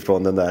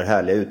ifrån den där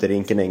härliga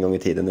uterinken en gång i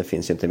tiden. Det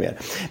finns ju inte mer.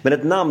 Men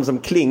ett namn som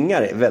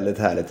klingar väldigt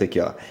härligt tycker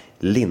jag.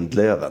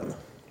 Lindlöven.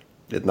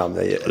 Det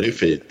är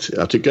fint.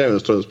 Jag tycker även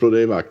Strömsbro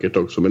det är vackert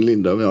också. Men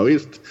Lindlöven, ja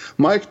visst.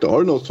 Mike, då har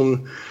du något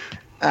som...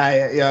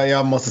 Nej,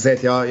 jag måste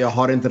säga att jag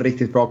har inte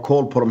riktigt bra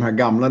koll på de här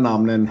gamla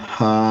namnen.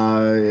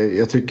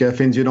 Jag tycker det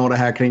finns ju några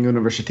här kring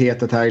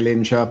universitetet här i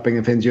Linköping.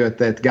 Det finns ju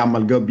ett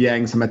gammalt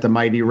gubbgäng som heter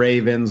Mighty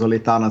Ravens och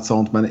lite annat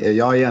sånt. Men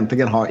jag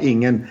egentligen har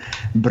ingen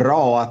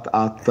bra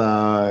att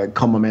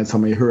komma med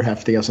som är hur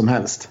häftiga som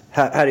helst.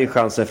 Här är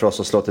chansen för oss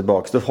att slå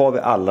tillbaka. Då har vi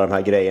alla de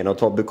här grejerna och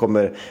Tobbe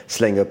kommer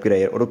slänga upp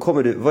grejer. Och då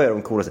kommer du, vad är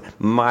de coolaste?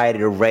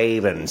 Mighty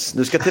Ravens.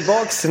 Du ska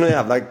tillbaka till någon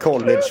jävla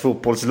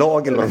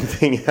college-fotbollslag eller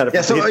någonting här.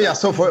 Jag tror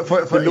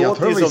det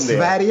var i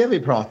Sverige vi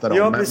pratar om.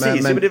 Ja,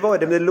 precis.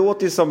 Men det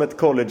låter ju som ett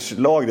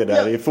college-lag det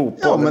där i fotboll.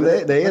 Ja, men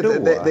det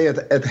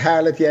är ett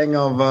härligt gäng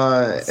av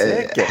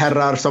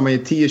herrar som är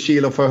 10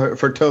 kilo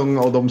för tung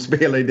och de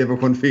spelar i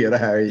division 4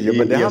 här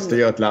i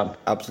Östergötland.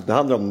 Absolut, det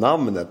handlar om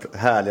namnet.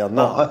 Härliga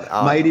namn.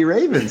 Mighty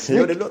Ravens.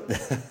 Jo, det låter...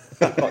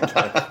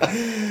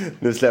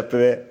 Nu släpper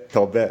vi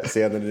Tobbe,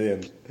 scenen är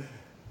din.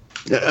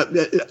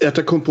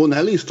 Jag kom på den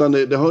här listan,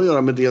 det har att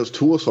göra med dels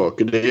 2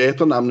 saker. Det är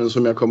ett av namnen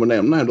som jag kommer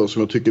nämna här då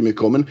som jag tycker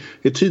mycket om. Men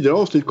i ett tidigare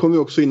avsnitt kom vi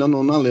också in av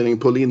någon anledning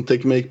på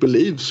Lintec Make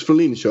Believes från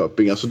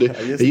Linköping. Alltså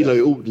jag gillar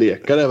ju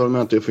ordlekar även om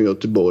jag inte är från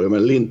Göteborg.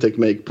 Men Lintec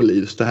Make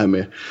Believes,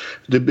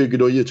 det bygger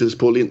då givetvis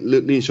på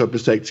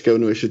Linköpings tekniska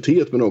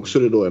universitet, men också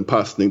det då en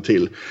passning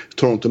till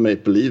Toronto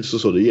Maple Leafs och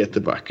så. Det är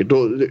jättevackert.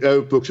 Jag är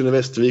uppvuxen i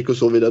Västervik och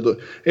så vidare.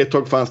 Ett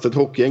tag fanns det ett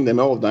hockeygäng där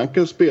med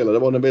avdankade spelare. Det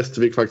var när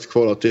Västervik faktiskt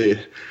kvar till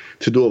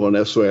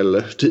dåvarande SHL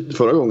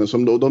förra gången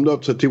som de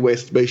döpte sig till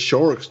West Bay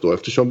Sharks då,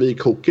 eftersom vi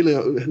gick hockey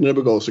när det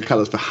begav så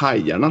kallas för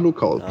hajarna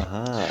lokalt.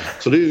 Aha.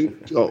 Så det är,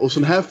 och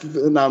sån här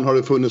namn har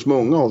det funnits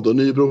många av då,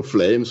 Nybro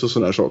Flames och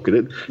såna här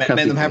saker.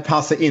 Men de här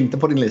passar inte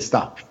på din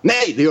lista?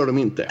 Nej, det gör de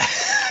inte.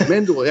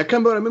 Men då, jag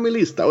kan börja med min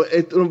lista. Och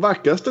ett av de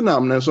vackraste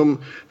namnen som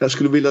jag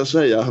skulle vilja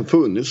säga har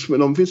funnits, men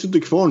de finns inte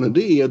kvar nu,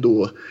 det är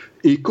då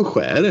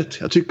IK-skäret.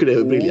 Jag tycker det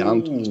är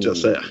briljant, måste jag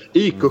säga.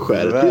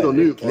 IK-skäret, det är då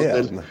nu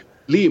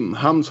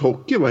Limhamns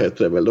hockey, vad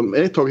heter det väl?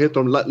 Ett tag heter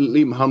de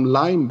Limhamn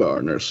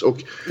Limeburners. Och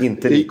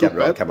inte lika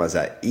bra kan man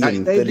säga.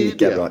 Inte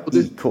lika bra.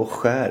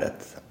 IK-skäret.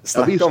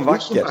 Snacka om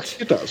vackert.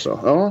 Vackert alltså.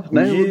 Ja,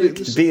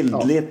 mjukt,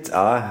 bildligt,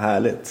 ja,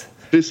 härligt.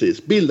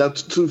 Precis,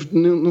 bildat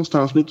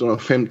någonstans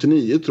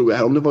 1959 tror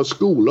jag, om det var ett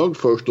skollag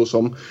först då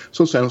som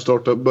sen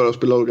började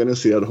spela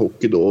organiserad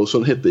hockey då, och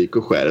så hette IK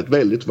Skäret.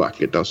 Väldigt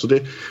vackert alltså.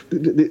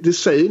 Det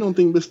säger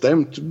någonting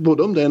bestämt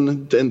både om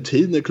den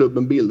tid när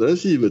klubben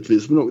bildades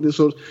givetvis, men det är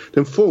så,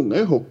 den fångar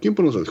ju hockeyn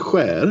på något sätt.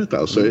 Skäret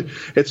alltså.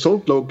 Ett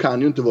sånt lag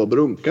kan ju inte vara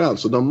brunka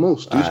alltså, de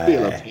måste ju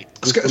spela.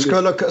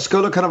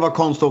 Skulle kunna vara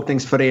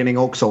konståkningsförening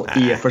också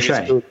i och för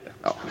sig.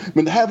 Ja.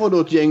 Men det här var då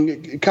ett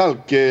gäng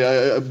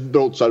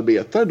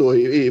kalkbrottsarbetare då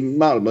i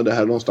Malmö, det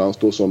här någonstans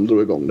då, som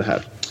drog igång det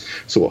här.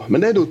 Så,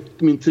 men det är då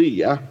min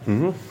 3.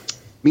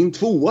 Min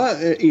 2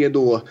 är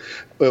då,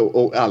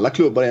 och alla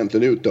klubbar är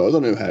egentligen utdöda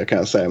nu här kan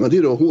jag säga, men det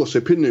är då HC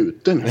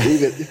Penuten.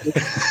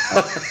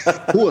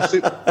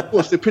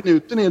 HC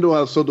Penuten är då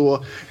alltså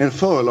då en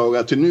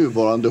förlaga till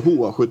nuvarande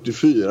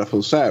HA74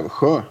 från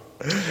Sävsjö.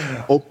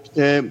 Och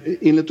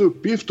enligt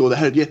uppgift då, det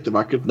här är ett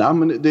jättevackert namn,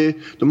 men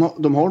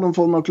de har någon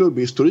form av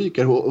klubbhistorik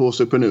här,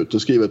 HC Penuten,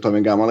 skrivet av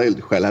en gammal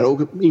eldsjäl här,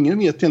 och ingen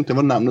vet inte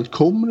var namnet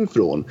kommer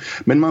ifrån,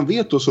 men man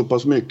vet då så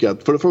pass mycket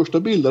att för det första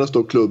bildades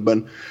då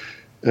klubben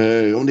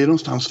om det är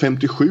någonstans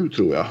 57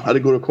 tror jag. Ja, det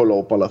går att kolla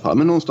upp i alla fall.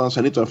 Men någonstans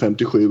här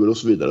 1957 och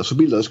så vidare så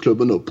bildades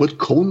klubben upp på ett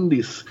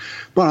kondis.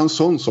 Bara en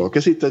sån sak.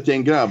 Jag sitter ett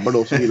gäng grabbar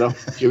då som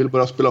vill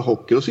börja spela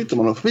hockey. Då sitter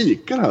man och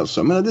fikar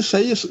alltså. Men jag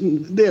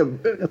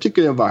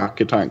tycker det är en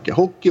vacker tanke.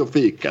 Hockey och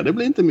fika, det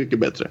blir inte mycket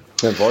bättre.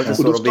 Men var det inte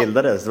så de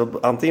bildades? Det var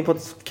antingen på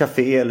ett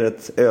café eller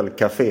ett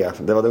ölcafé.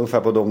 Det var ungefär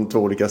på de 2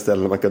 olika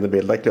ställen man kunde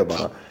bilda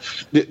klubbarna.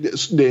 Det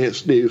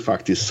är ju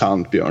faktiskt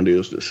sant, Björn. Det är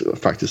ju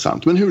faktiskt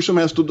sant. Men hur som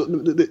helst,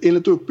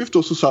 enligt uppgift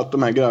då, så satt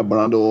de här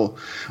grabbarna då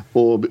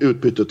och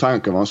utbytte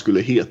tankar vad man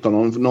skulle heta.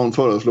 Någon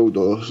föreslog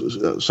då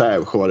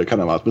Sävsjö, vad det kan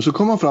ha varit. Men så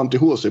kom man fram till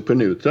HC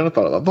Penuten i alla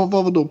fall. Vad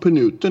var då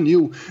Penuten?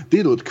 Jo, det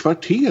är då ett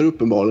kvarter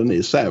uppenbarligen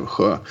i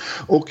Sävsjö.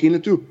 Och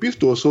enligt uppgift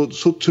då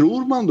så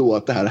tror man då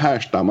att det här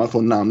härstammar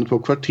från namnet på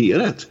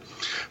kvarteret.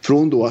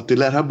 Från då att det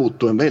lär ha bott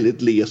då en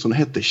väldigt le som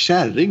hette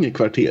Kärring i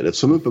kvarteret,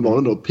 som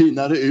uppenbarligen då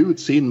pinade ut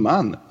sin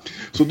man.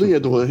 Så det är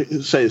då,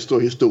 sägs då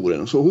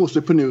historien. Så HC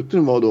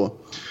Penuten var då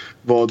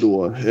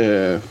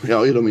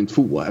är de min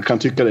 2. Jag kan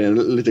tycka det är en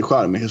lite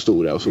charmig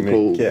historia. Så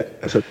på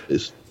sätt och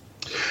vis.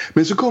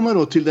 Men så kommer jag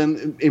då till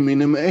min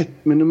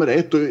nummer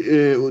 1 och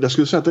jag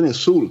skulle säga att den är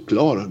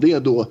solklar. Det är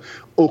då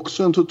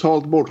också en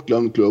totalt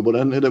bortglömd klubb, och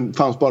den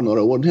fanns bara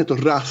några år. Den heter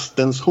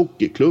Rastens HC.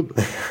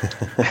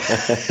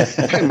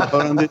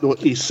 Hemhörande då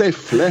i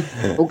Säffle.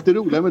 Och det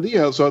roliga med det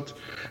är alltså att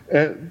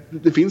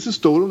det finns en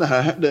story om det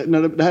här.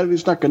 När det här vi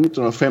snackade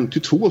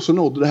 1952 så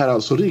nådde det här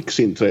alltså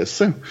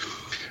riksintresse.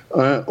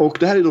 Och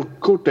det här är då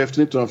kort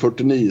efter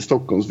 1949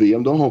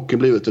 Stockholms-VM. Då har hockeyn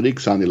blivit en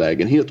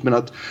riksangelägenhet. Men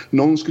att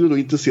någon skulle då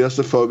intressera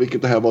sig för,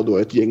 vilket det här var då,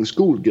 ett gäng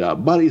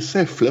skolgrabbar i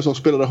Säffle som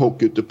spelade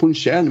hockey ute på en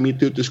kärn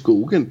mitt ute i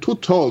skogen.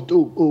 Totalt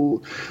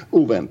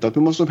oväntat.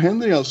 Men vad som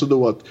händer är alltså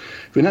då att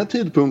vid den här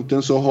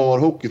tidpunkten så har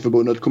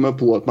Hockeyförbundet kommit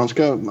på att man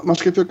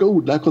ska försöka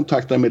odla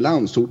kontakter med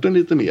landsorten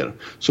lite mer.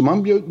 Så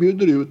man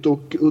bjuder ut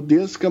och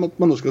dels ska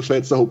man då ska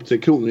svetsa ihop 3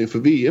 kronor inför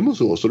VM och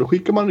så då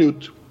skickar man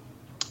ut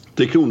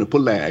 3 kronor på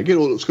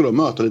läger och ska då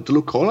möta lite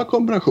lokala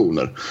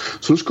kombinationer.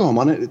 Så då ska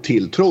man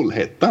till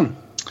Trollhättan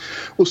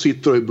och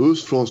sitter i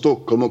buss från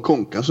Stockholm och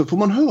Konka, så får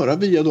man höra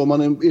via då,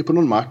 man är på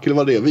någon mack eller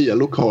vad det är, via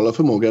lokala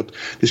förmåga att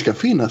det ska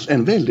finnas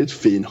en väldigt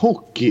fin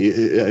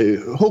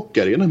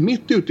hockeyarena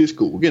mitt ute i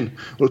skogen.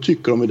 Och då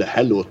tycker de att det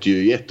här låter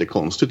ju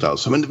jättekonstigt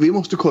alltså, men vi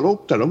måste kolla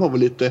upp där. De var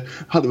väl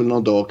hade väl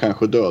någon dag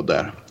kanske död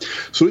där.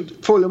 Så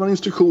följer man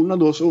instruktionerna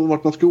då så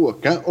vart man ska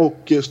åka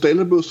och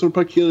ställer bussen och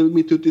parkerar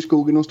mitt ute i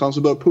skogen någonstans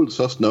och börjar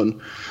pulsa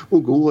snön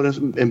och går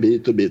en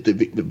bit och bit.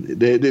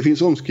 Det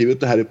finns omskrivet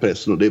det här i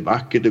pressen och det är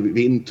vackert, det är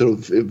vinter och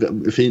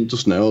fint och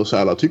snö och så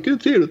alla tycker det är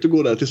trevligt att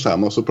gå där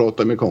tillsammans och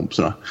prata med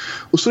kompisarna.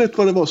 Och så rätt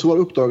vad det var så var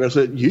uppdagade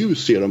sig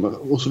ljus ser de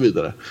och så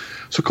vidare.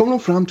 Så kom de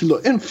fram till då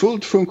en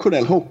fullt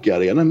funktionell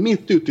hockeyarena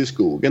mitt ute i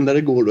skogen där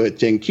det går då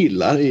ett gäng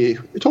killar i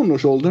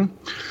tonårsåldern.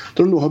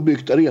 Där de då har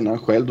byggt arenan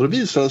själv. Då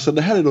visar det sig att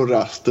det här är då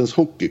Rastens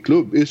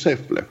hockeyklubb i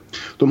Säffle.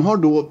 De har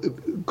då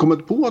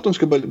kommit på att de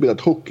ska bilda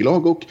ett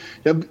hockeylag och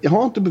jag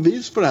har inte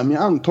bevis för det här, men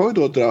jag antar ju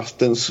då att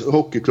Rastens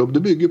hockeyklubb, det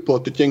bygger på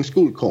att ett gäng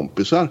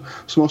skolkompisar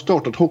som har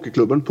startat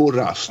hockeyklubben på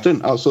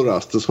Rasten, alltså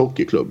Rastens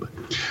hockeyklubb.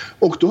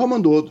 Och då har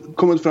man då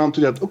kommit fram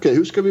till att okej,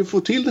 hur ska vi få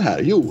till det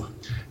här? Jo,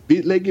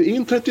 vi lägger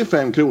in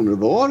 35 kronor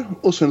var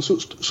och sen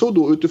så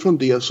då utifrån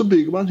det så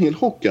bygger man en hel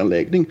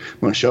hockeyanläggning.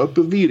 Man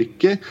köper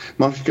virke,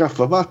 man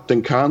skaffar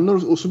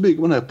vattenkannor och så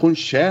bygger man det här på en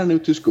kärn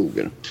ute i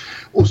skogen.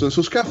 Och sen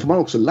så skaffar man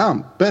också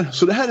lampor.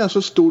 Så det här är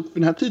alltså stort, vid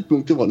den här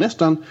tidpunkten var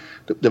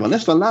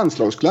nästan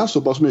landslagsklass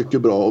och bara så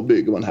mycket bra och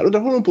bygger man här. Och där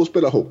har de på att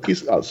spela hockey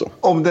alltså.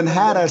 Om den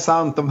här är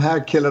sant, de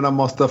här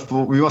killarna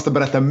vi måste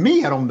berätta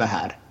mer om det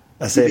här.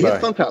 Jag säger det är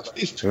helt bara,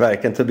 fantastiskt.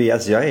 Verkligen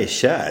Tobias, jag är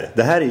kär.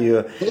 Det här är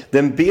ju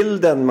den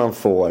bilden man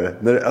får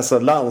när alltså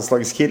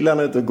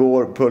landslagskillarna ute och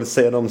går,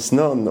 pulsar genom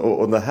snön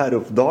och det här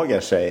uppdagar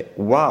sig.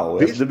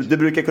 Wow, du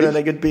brukar kunna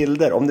lägga ut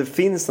bilder. Om det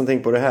finns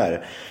någonting på det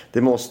här,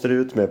 det måste du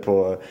ut med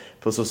på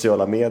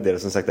sociala medier.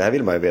 Som sagt, det här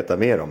vill man ju veta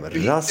mer om.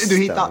 Rasten,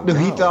 du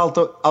hittar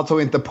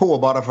alltså inte på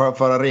bara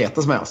för att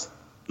retas med oss.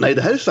 Nej,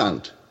 det här är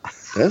sant.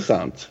 Det är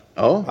sant.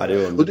 Ja, det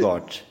är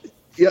underbart.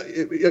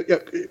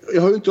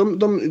 Jag har ju inte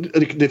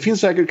det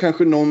finns säkert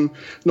kanske någon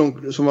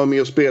som var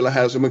med och spelade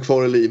här som är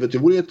kvar i livet. Det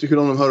vore jättekul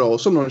om de hör av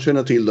sig om någon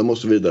känner till dem och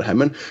så vidare här.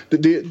 Men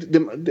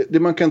det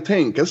man kan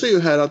tänka sig ju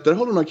här att där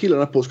har de här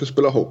killarna på att ska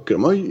spela hockey.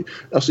 De har ju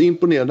alltså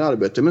imponerande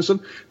arbete. Men så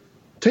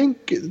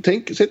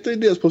tänk sätt dig i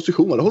deras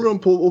position. Då håller de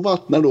på och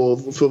vattnar då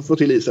för att få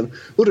till isen.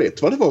 Och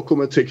rätt vad det var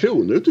kommer 3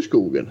 kronor ut ur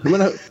skogen. Jag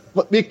menar,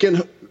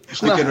 vilken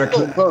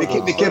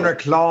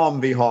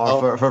reklam vi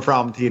har för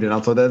framtiden.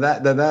 Alltså det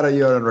där att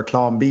göra en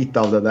reklambit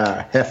av det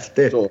där.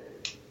 Häftigt.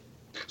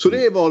 Så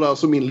det var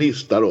alltså min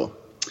lista då.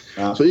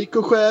 Ja. Så gick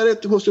och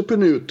skäret hos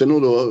Penuten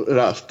och då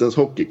Rastens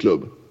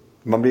hockeyklubb.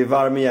 Man blir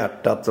varm i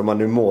hjärtat om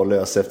man är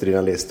mållös efter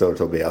dina listor,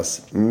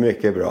 Tobias.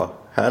 Mycket bra.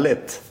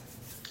 Härligt.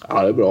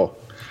 Ja, det är bra.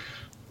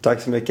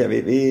 Tack så mycket.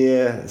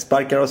 Vi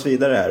sparkar oss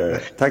vidare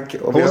här. Tack.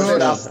 Och vi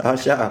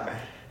hörs.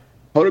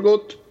 Ha det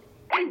gott.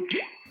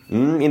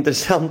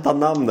 Intressanta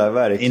namn där,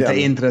 verkligen.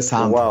 Inte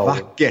intressant, wow.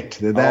 Vackert.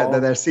 Det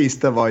där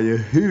sista var ju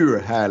hur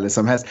härligt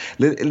som helst.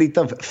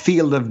 Lite av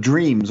Field of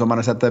Dreams, om man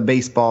har sett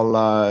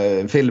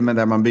baseballfilmen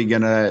där man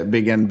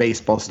bygger en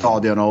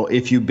baseballstadion och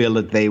If you build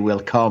it they will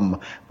come,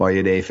 var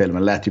ju det i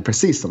filmen. Lät ju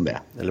precis som det.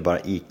 Eller bara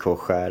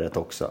IK-skäret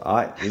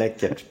också.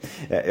 Läckert.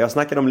 Jag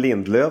snackade om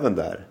Lindlöven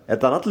där.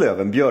 Ett annat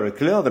löven,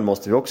 Björklöven,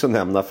 måste vi också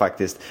nämna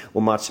faktiskt.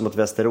 Och matchen mot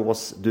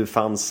Västerås, du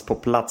fanns på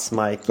plats,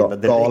 Mike.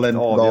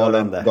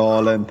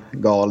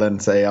 Galen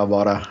säger jag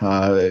bara.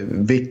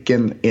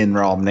 Vilken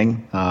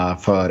inramning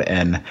för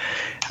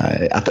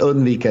att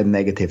undvika ett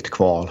negativt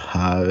kval.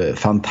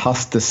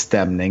 Fantastisk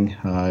stämning.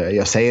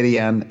 Jag säger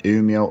igen,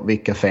 Umeå,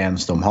 vilka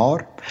fans de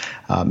har.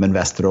 Men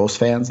Västerås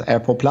fans är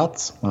på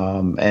plats.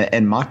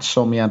 En match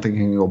som egentligen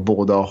kan gå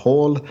båda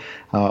håll.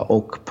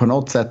 Och på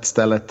något sätt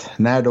stället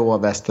när då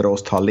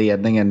Västerås tar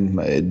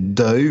ledningen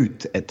dö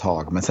ut ett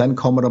tag. Men sen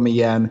kommer de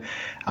igen,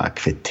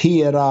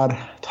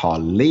 kvitterar, tar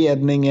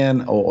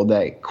ledningen och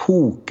det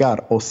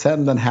kokar. Och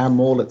sen den här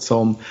målet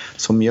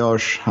som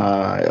görs.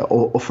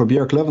 Och för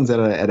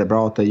Björklöven är det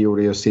bra att det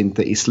gjorde just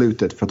inte i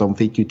slutet. För att de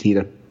fick ju tid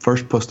att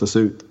först pustas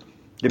ut.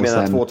 Du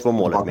menar 2-2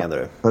 målet,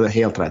 menar du?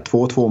 Helt rätt.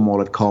 2-2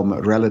 målet kom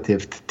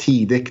relativt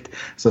tidigt.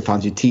 Så det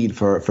fanns ju tid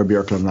för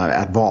Björklund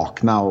att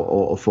vakna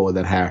och få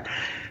den här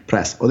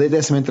press. Och det är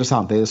det som är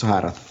intressant. Det är så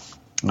här att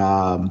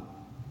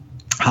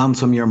han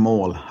som gör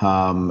mål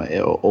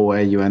och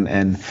är ju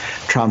en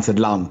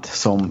transatlant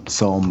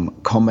som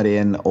kommer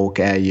in och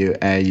är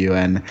ju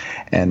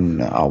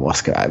en vad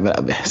ska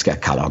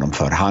jag kalla honom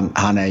för?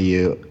 Han är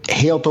ju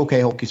helt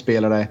okej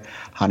hockeyspelare.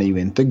 Han är ju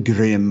inte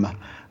grym.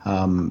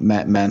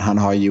 Men han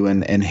har ju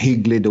en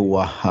hygglig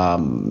då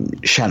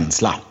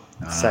känsla.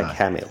 Zach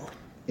Hamill.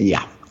 Ja,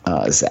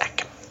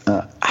 Zach.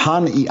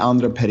 Han i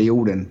andra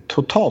perioden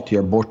totalt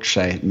gör bort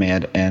sig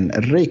med en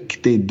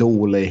riktigt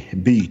dålig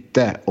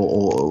byte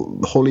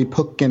och håller i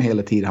pucken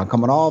hela tiden. Han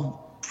kommer av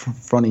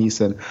från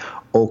isen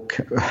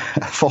och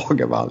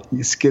Fagervall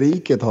i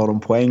skriket har de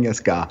på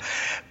engelska: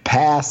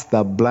 pass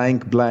the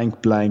blank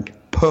blank blank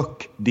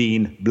puck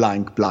din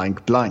blank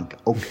blank blank.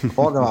 Och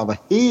Fagervall var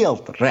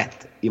helt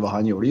rätt i vad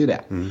han gjorde ju det.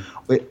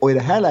 Och i det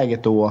här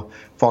läget då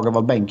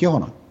Fagervall bänkar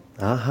honom.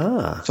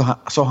 Aha.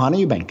 Så han är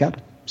ju bänkad.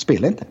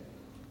 Spelar inte.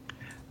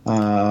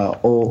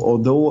 Och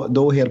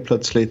då helt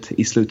plötsligt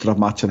i slutet av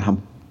matchen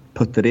han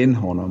puttar in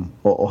honom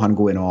och han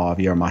går in och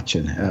avgör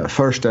matchen.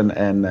 Först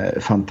en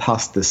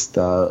fantastisk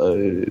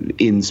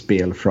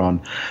inspel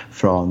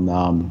från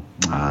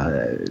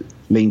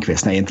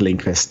Lindqvist. Nej, inte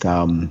Lindqvist.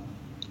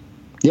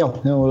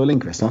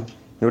 Lindqvist.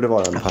 Jo, det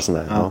var den passen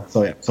där.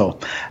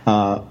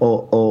 Ja.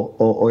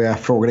 Och jag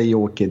frågade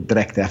Jocke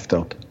direkt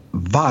efteråt: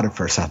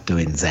 varför satt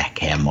du in Zach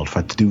Hamill? För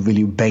att du vill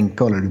ju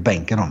bänka eller du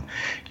bänkar honom.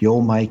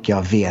 Jo Mike,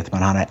 jag vet,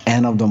 men han är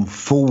en av de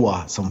få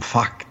som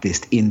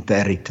faktiskt inte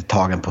är riktigt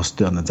tagen på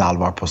stundens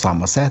allvar på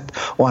samma sätt.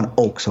 Och han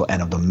är också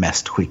en av de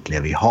mest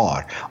skickliga vi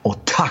har. Och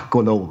tack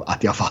och lov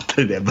att jag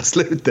fattade det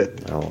beslutet.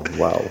 Ja,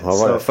 wow. Han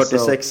var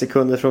 46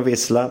 sekunder från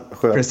Vissla.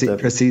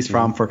 Precis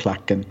framför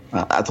klacken.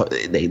 Alltså,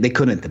 det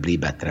kunde inte bli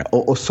bättre.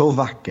 Och så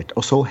vackert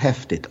och så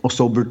häftigt och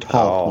så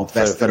brutalt mot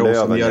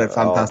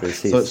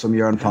Västerås som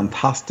gör en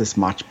fantastisk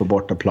match på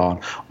bortaplan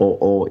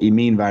och i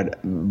min värld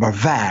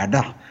var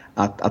värda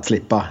att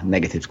slippa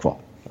negativt kval.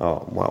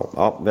 Ja, wow.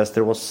 Ja,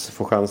 Västerås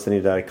får chansen i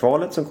det där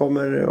kvalet som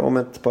kommer om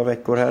ett par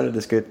veckor här.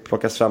 Det ska ju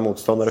plockas fram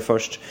motståndare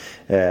först.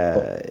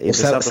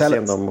 Intressant att se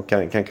om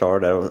de kan klara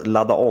det och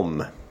ladda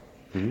om.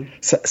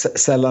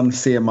 Sällan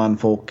ser man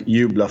folk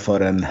jubla för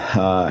en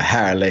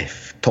härlig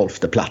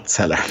 12:e plats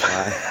heller.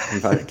 Nej,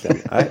 verkligen.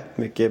 Nej,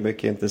 mycket,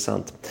 mycket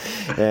intressant.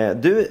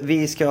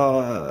 Vi ska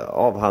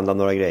avhandla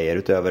några grejer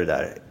utöver det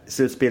där.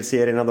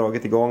 Slutspelserien har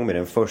dragit igång med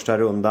den första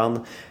rundan.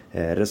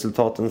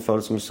 Resultaten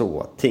föll som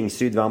så.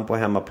 Tingsryd vann på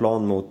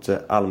hemmaplan mot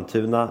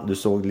Almtuna. Du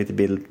såg lite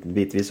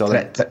bitvis av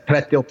det.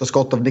 38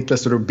 skott av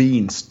Niklas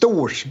Rubin.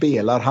 Stor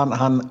spelare.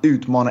 Han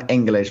utmanar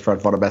English för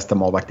att vara bästa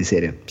målvakt i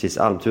serien. Precis,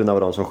 Almtuna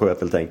var de som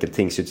sköt helt enkelt.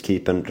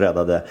 Tingsrydskeepern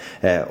räddade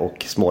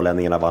och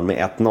smålänningarna vann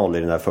med 1-0 i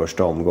den där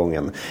första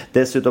omgången.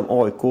 Dessutom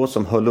AIK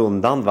som höll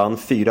undan vann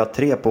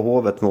 4-3 på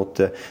Hovet mot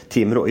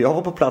Timrå. Jag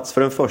var på plats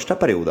för den första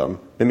perioden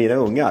med mina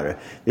ungar.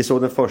 Vi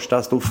såg den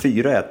första, stod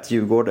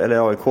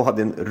 4-1. AIK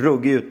hade en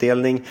ruggig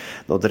utdelning.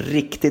 Något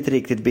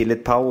riktigt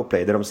billigt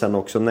powerplay där de sen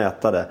också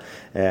nätade.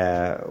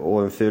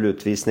 Och en ful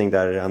utvisning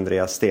där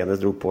Andreas Stenes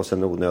drog på sig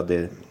en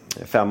onödig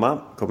 5.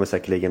 Kommer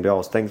säkerligen bli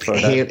avstängd för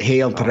det.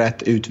 Helt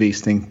rätt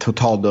utvisning.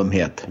 Total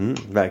dumhet.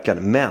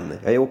 Verkligen. Men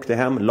jag åkte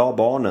hem, la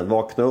barnen,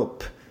 vaknade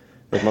upp.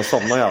 Man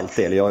somnar ju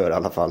alltid, eller jag gör i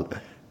alla fall.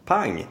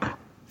 Pang!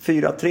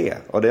 4-3.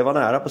 Och det var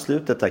nära på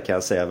slutet där kan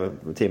jag säga.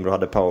 Timrå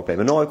hade powerplay.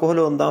 Men AIK höll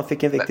undan,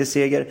 fick en viktig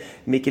seger.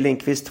 Micke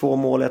Lindqvist 2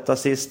 mål, 1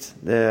 assist.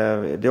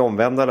 Det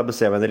omvända alla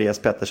besäger. Elias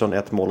Pettersson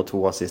 1 mål och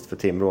 2 assist för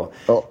Timrå.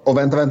 Och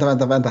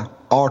vänta.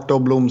 Arto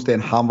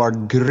Blomsten, han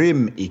var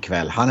grym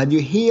ikväll. Han hade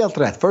ju helt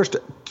rätt. Först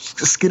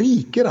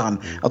skriker han.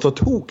 Alltså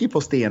tokig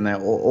på Stene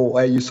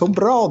och är ju så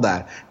bra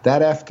där.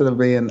 Därefter det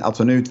blir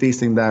en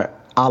utvisning där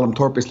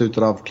Almtorp i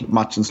slutet av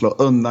matchen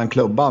slår undan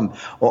klubban.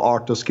 Och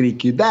Arto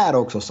skriker ju där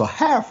också. Så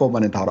här får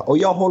man inte ha det. Och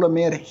jag håller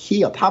med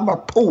helt. Han var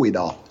på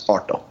idag,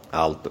 Arto.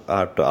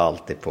 Arto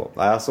alltid på.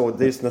 Jag såg,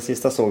 det är den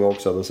sista såg jag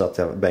också. Då satt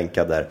jag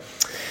bänkad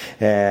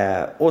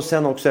där. Och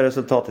sen också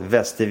resultatet.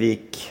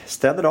 Västervik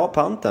ställde av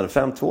panten.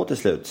 5-2 till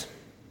slut.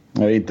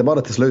 Inte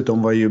bara till slut,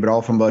 de var ju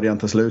bra från början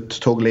till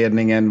slut. Tog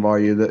ledningen, var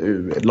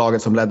ju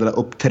laget som ledde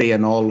upp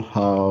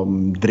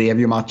 3-0. Drev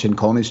ju matchen.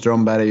 Conny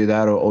Strömberg är ju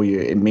där och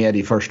är med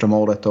i första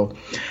målet.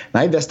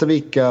 Nej,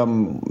 Västervik,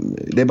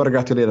 det är bara att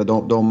gratulera.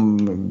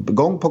 De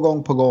gång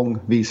på gång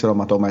visar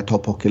de att de är ett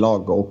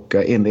topphockeylag och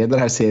inleder den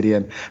här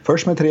serien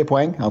först med 3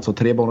 poäng, alltså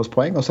 3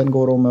 bonuspoäng. Och sen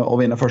går de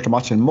och vinner första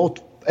matchen mot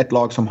ett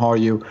lag som har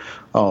ju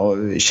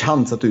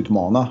chans att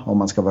utmana om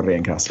man ska vara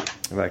ren krass.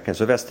 Verkligen,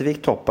 så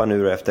Västervik toppar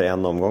nu efter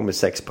en omgång med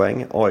 6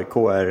 poäng. AIK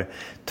är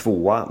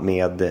 2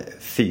 med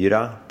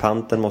 4.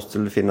 Panten måste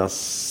väl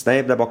finnas,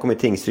 nej, där bakom är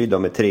Tingsryd då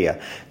med 3.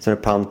 Sen är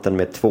Panten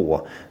med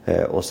 2.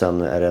 Och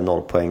sen är det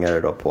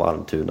 0-poängare då på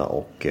Almtuna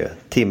och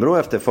Timrå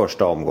efter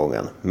första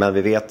omgången. Men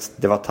vi vet,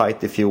 det var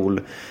tajt i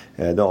fjol.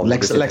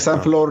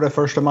 Leksand förlorade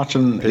första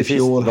matchen. Precis, i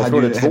fjol.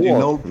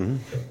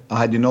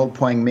 Hade ju 0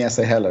 poäng med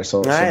sig heller.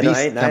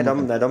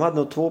 Nej, de hade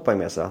nog 2 poäng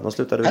med sig. De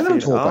slutade 4.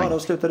 Ja, de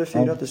slutade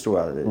 4 till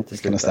stora.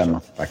 Det kan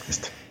stämma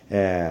faktiskt.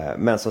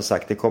 Men som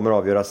sagt, det kommer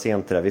avgöra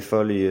sent där. Vi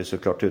följer ju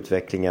såklart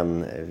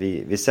utvecklingen.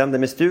 Vi sänder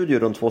med studio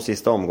de 2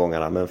 sista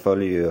omgångarna, men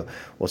följer ju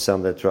och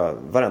sänder, tror jag,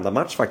 varenda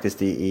match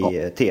faktiskt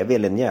i tv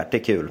linjärt. Det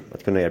är kul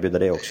att kunna erbjuda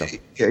det också.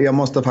 Jag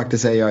måste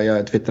faktiskt säga,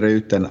 jag twittrar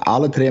ut den.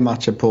 Alla 3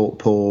 matcher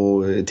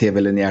på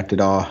tv linjärt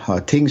idag.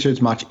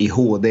 Tingsryds match i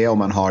HD om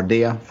man har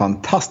det.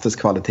 Fantastisk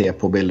kvalitet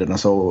på bilderna.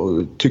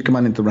 Så tycker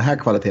man inte om den här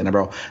kvaliteten är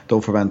bra,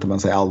 då förväntar man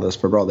sig alldeles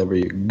för bra. Det var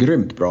ju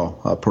grymt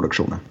bra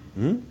produktioner.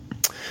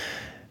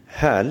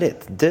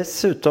 Härligt.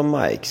 Dessutom,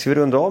 Mike, ska vi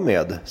runda av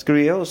med? Ska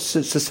du ge oss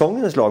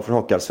säsongens lag från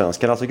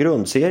Hockeyallsvenskan, alltså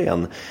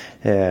grundserien,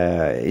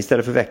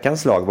 istället för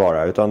veckans lag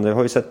bara? Utan du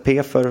har ju sett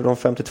P för de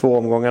 52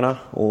 omgångarna.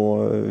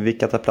 Och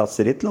vilka tar plats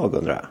i ditt lag,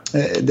 undrar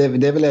jag?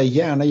 Det vill jag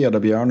gärna göra,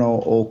 Björn.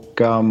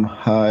 Och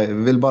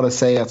vill bara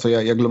säga, alltså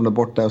jag glömde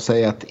bort det och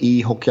säga att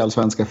i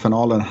Hockeyallsvenska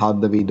finalen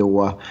hade vi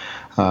då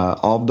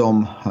av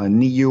de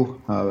 9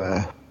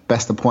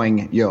 bästa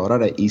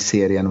poänggörare i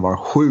serien var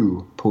 7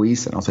 på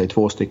isen. Alltså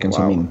 2 stycken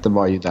som inte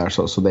var ju där,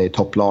 så det är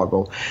topplag.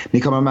 Och ni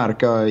kommer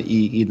märka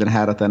i den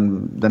här att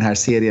den här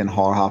serien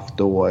har haft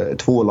då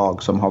 2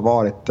 lag som har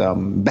varit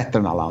bättre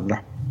än alla andra.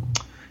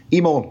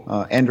 I mål,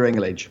 Andrew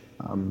Engelage.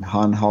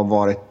 Han har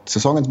varit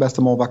säsongens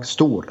bästa målvakt.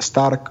 Stor,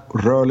 stark,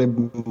 rörlig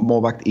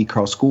målvakt i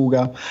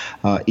Karlskoga.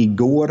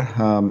 Igår,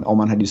 om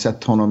man hade ju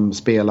sett honom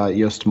spela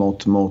just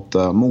mot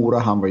Mora.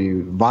 Han var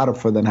ju,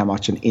 varför den här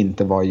matchen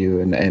inte var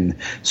ju en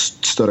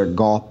större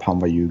gap. Han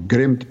var ju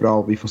grymt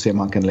bra. Vi får se om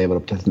han kan leva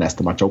upp till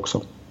nästa match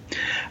också.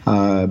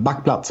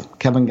 Backplats,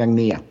 Kevin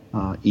Gagné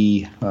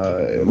i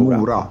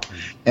Mora.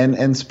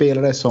 En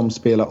spelare som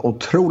spelar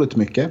otroligt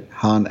mycket.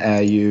 Han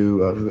är ju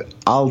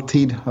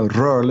alltid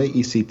rörlig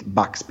i sitt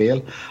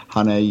backspel.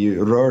 Han är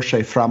ju, rör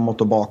sig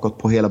framåt och bakåt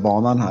på hela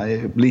banan. Han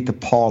är lite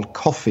Paul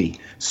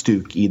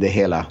Coffey-stuk i det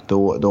hela.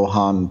 Då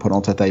han på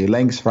något sätt är ju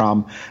längst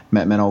fram,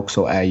 men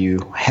också är ju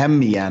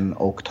hem igen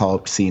och tar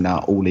upp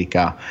sina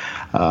olika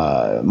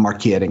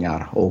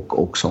markeringar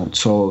och sånt.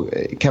 Så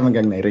Kevin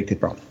Gagné är riktigt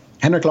bra.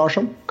 Henrik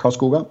Larsson,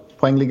 Karlskoga,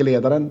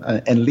 poängligaledaren,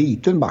 en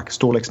liten back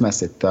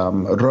storleksmässigt,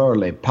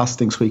 rörlig,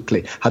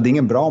 passningsskicklig. Hade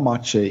ingen bra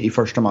match i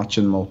första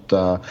matchen mot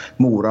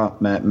Mora,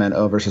 men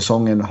över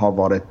säsongen har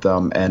varit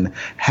en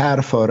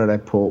härförare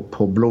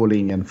på blå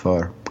linjen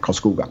för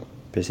Karlskoga.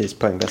 Precis,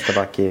 poängbästa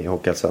back i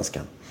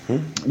Hockeyallsvenskan.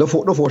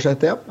 Då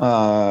fortsätter jag.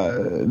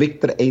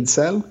 Victor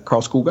Ejdsell,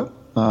 Karlskoga.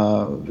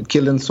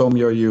 Killen som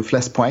gör ju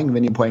flest poäng,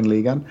 vinner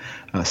poängligan.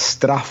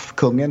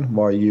 Straffkungen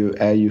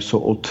är ju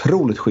så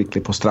otroligt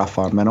skicklig på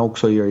straffar, men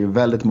också gör ju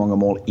väldigt många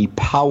mål i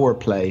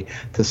powerplay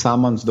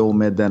tillsammans då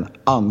med den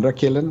andra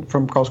killen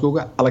från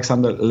Karlskoga,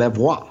 Alexander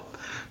Levois,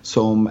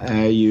 som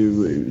är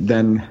ju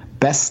den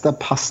bästa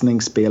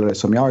passningsspelare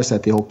som jag har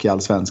sett i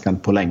hockeyallsvenskan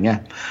på länge.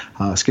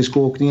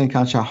 Skridskoåkningen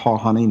kanske har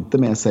han inte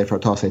med sig för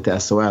att ta sig till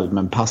SHL,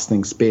 men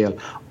passningsspel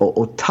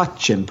och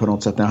touchen på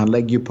något sätt, när han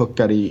lägger ju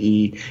puckar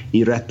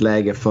i rätt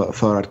läge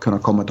för att kunna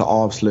komma till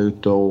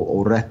avslut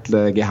och rätt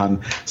läge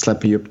han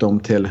släpper ju upp dem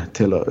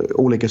till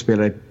olika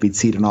spelare vid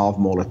sidan av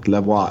målet.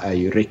 Levois är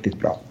ju riktigt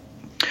bra.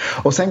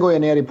 Och sen går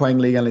jag ner i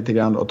poängligan lite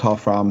grann och tar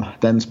fram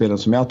den spelaren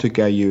som jag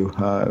tycker är ju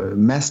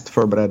mest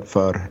förberedd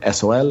för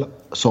SHL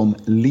som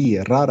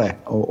lirare,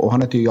 och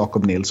han heter ju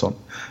Jakob Nilsson.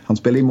 Han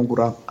spelar i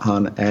Mora,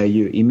 han är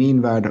ju i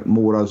min värld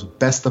Moras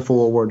bästa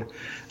forward,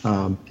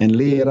 en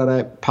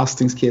lirare,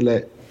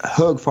 passningskille,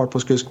 hög fart på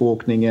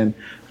skridskoåkningen,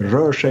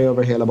 rör sig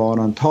över hela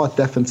banan, tar ett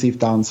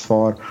defensivt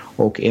ansvar,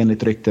 och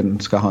enligt rykten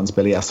ska han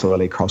spela i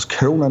SHL i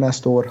Karlskrona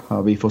nästa år.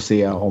 Vi får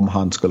se om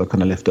han skulle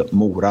kunna lyfta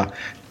Mora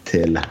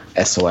till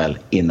SHL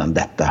innan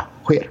detta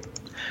sker.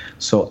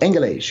 Så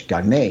Engelage,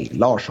 Garnay,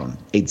 Larsson,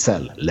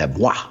 Ejdsell,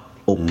 Levois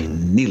och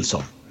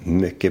Nilsson.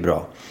 Mycket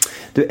bra.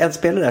 Du, en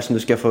spelare där som du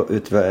ska få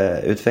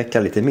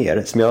utveckla lite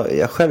mer, som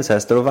jag själv så här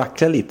står och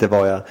vacklar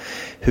lite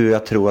hur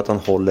jag tror att han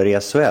håller i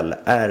SHL,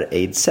 är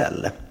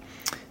Ejdsell.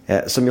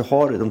 Som ju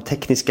har de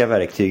tekniska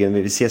verktygen.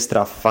 Vi ser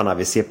straffarna,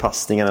 vi ser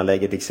passningarna,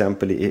 lägger till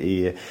exempel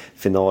i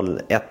final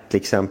 1 till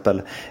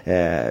exempel.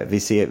 Vi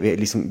ser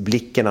liksom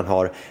blicken han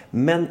har.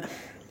 Men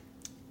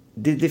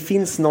det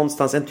finns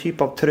någonstans en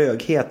typ av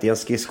tröghet i en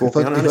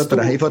skridskoåkning.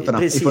 I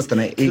fötterna. I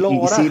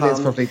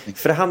sidledsförflyttning.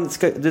 För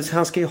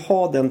han ska ju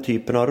ha den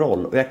typen av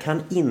roll. Och jag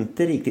kan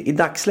inte riktigt i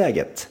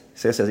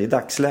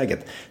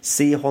dagsläget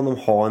se honom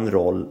ha en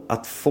roll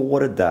att få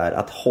det där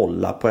att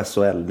hålla på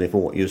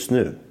SHL-nivå just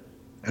nu.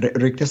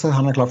 Ryktas att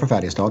han är klar för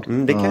Färjestad.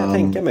 Det kan jag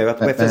tänka mig.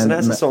 Att efter den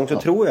här säsong så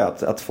tror jag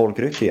att folk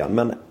rycker igen.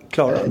 Men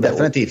klarar det.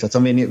 Definitivt. Att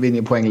som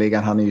vinner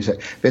poängligan. Han är ju,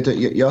 vet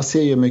du, jag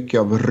ser ju mycket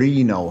av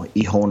Rino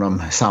i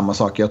honom. Samma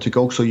sak. Jag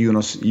tycker också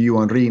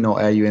Johan Rino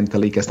är ju inte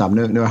lika snabb.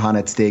 Nu är han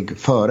ett steg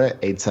före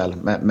Ejdsell.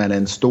 Men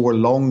en stor,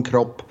 lång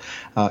kropp.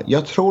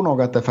 Jag tror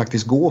nog att det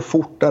faktiskt går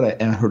fortare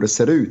än hur det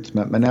ser ut.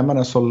 Men när man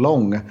är så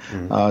lång,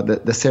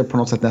 det ser på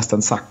något sätt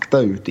nästan sakta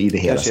ut i det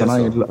hela. Sen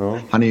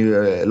han är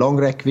ju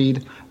lång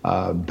räckvidd.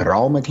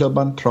 Bra med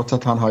klubban, trots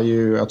att han har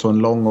ju alltså en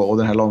lång och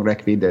den här lång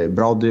räckvidd,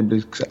 bra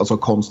dribbling, alltså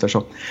konster.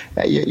 Så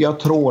jag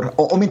tror,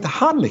 om inte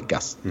han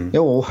lyckas,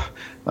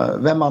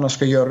 vem annars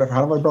ska göra det? För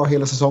han har varit bra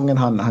hela säsongen,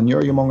 han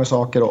gör ju många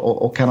saker,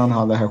 och kan han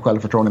ha det här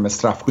självförtroende med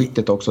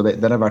straffskyttet också,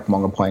 det är värt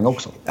många poäng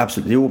också.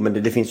 Absolut, jo,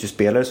 men det finns ju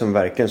spelare som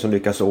verkligen som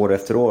lyckas år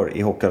efter år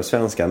i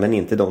hockeyallsvenskan, men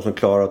inte de som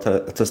klarar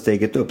att ta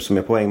steget upp som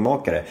är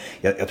poängmakare.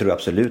 Jag tror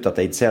absolut att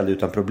Ejdsell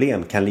utan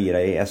problem kan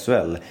lira i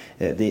SHL.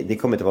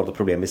 Det kommer inte vara något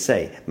problem i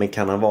sig, men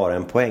kan han vara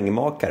en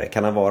poängmakare?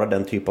 Kan han vara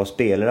den typ av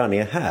spelare han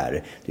är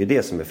här? Det är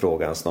det som är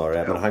frågan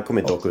snarare, men han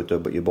kommer inte åka ut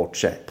och ge bort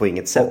sig på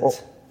inget sätt.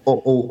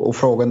 Och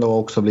frågan då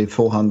också blir,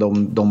 får han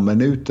de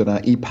minuterna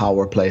i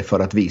powerplay för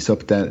att visa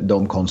upp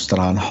de konster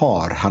han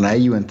har? Han är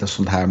ju inte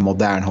sån här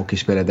modern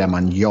hockeyspelare där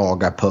man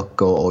jagar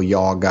puck och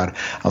jagar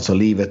alltså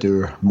livet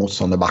ur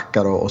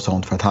motståndarbackar och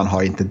sånt, för att han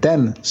har inte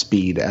den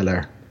speed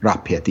eller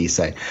rapphet i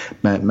sig.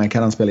 Men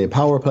kan han spela i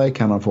powerplay,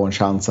 kan han få en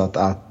chans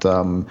att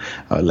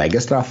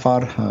lägga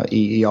straffar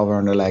i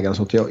avgörande lägen,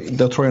 så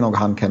då tror jag nog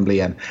han kan bli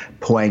en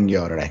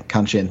poänggörare.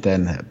 Kanske inte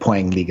en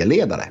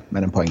poängligaledare,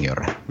 men en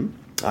poänggörare.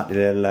 Ja,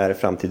 det lär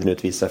framtiden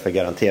utvisa, för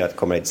garanterat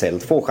kommer Ejdsell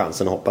få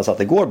chansen och hoppas att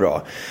det går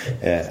bra.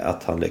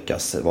 Att han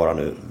lyckas vara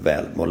nu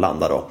väl och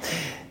landa då.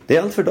 Det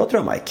är allt för idag,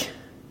 tror jag, Mike.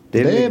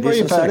 Det var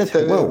ju färdigt.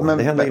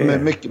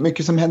 Men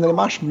mycket som händer i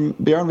mars.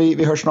 Björn,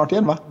 vi hörs snart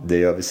igen, va? Det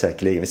gör vi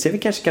säkerligen. Vi ser, vi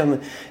kanske kan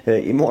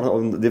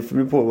imorgon, det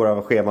får på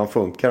våra scheman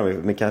funkar,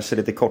 men kanske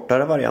lite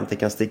kortare varianter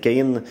kan sticka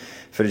in.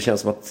 För det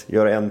känns som att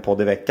göra en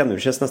podd i veckan nu.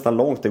 Det känns nästan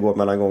långt det går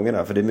mellan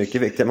gångerna, för det är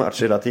mycket viktiga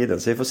matcher hela tiden.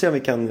 Så vi får se om vi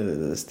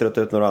kan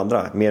ströta ut några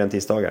andra mer än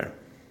tisdagar.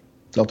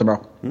 Låter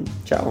bra.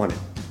 Ciao, hörni.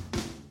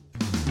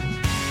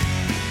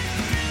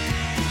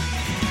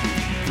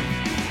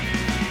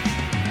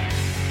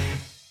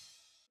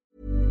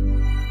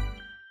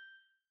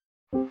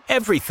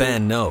 Every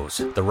fan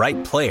knows the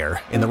right player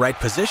in the right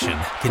position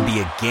can be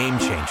a game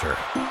changer.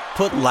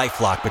 Put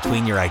LifeLock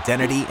between your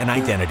identity and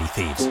identity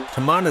thieves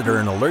to monitor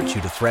and alert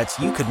you to threats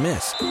you could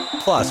miss.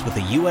 Plus, with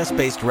a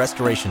U.S.-based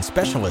restoration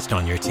specialist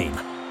on your team,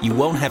 you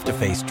won't have to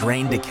face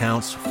drained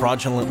accounts,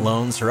 fraudulent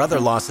loans, or other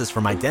losses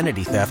from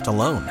identity theft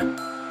alone.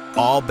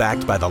 All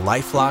backed by the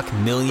LifeLock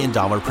 $1 Million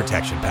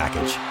Protection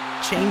Package.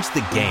 Change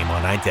the game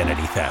on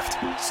identity theft.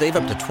 Save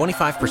up to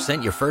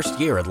 25% your first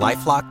year at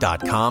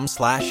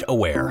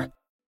LifeLock.com/aware.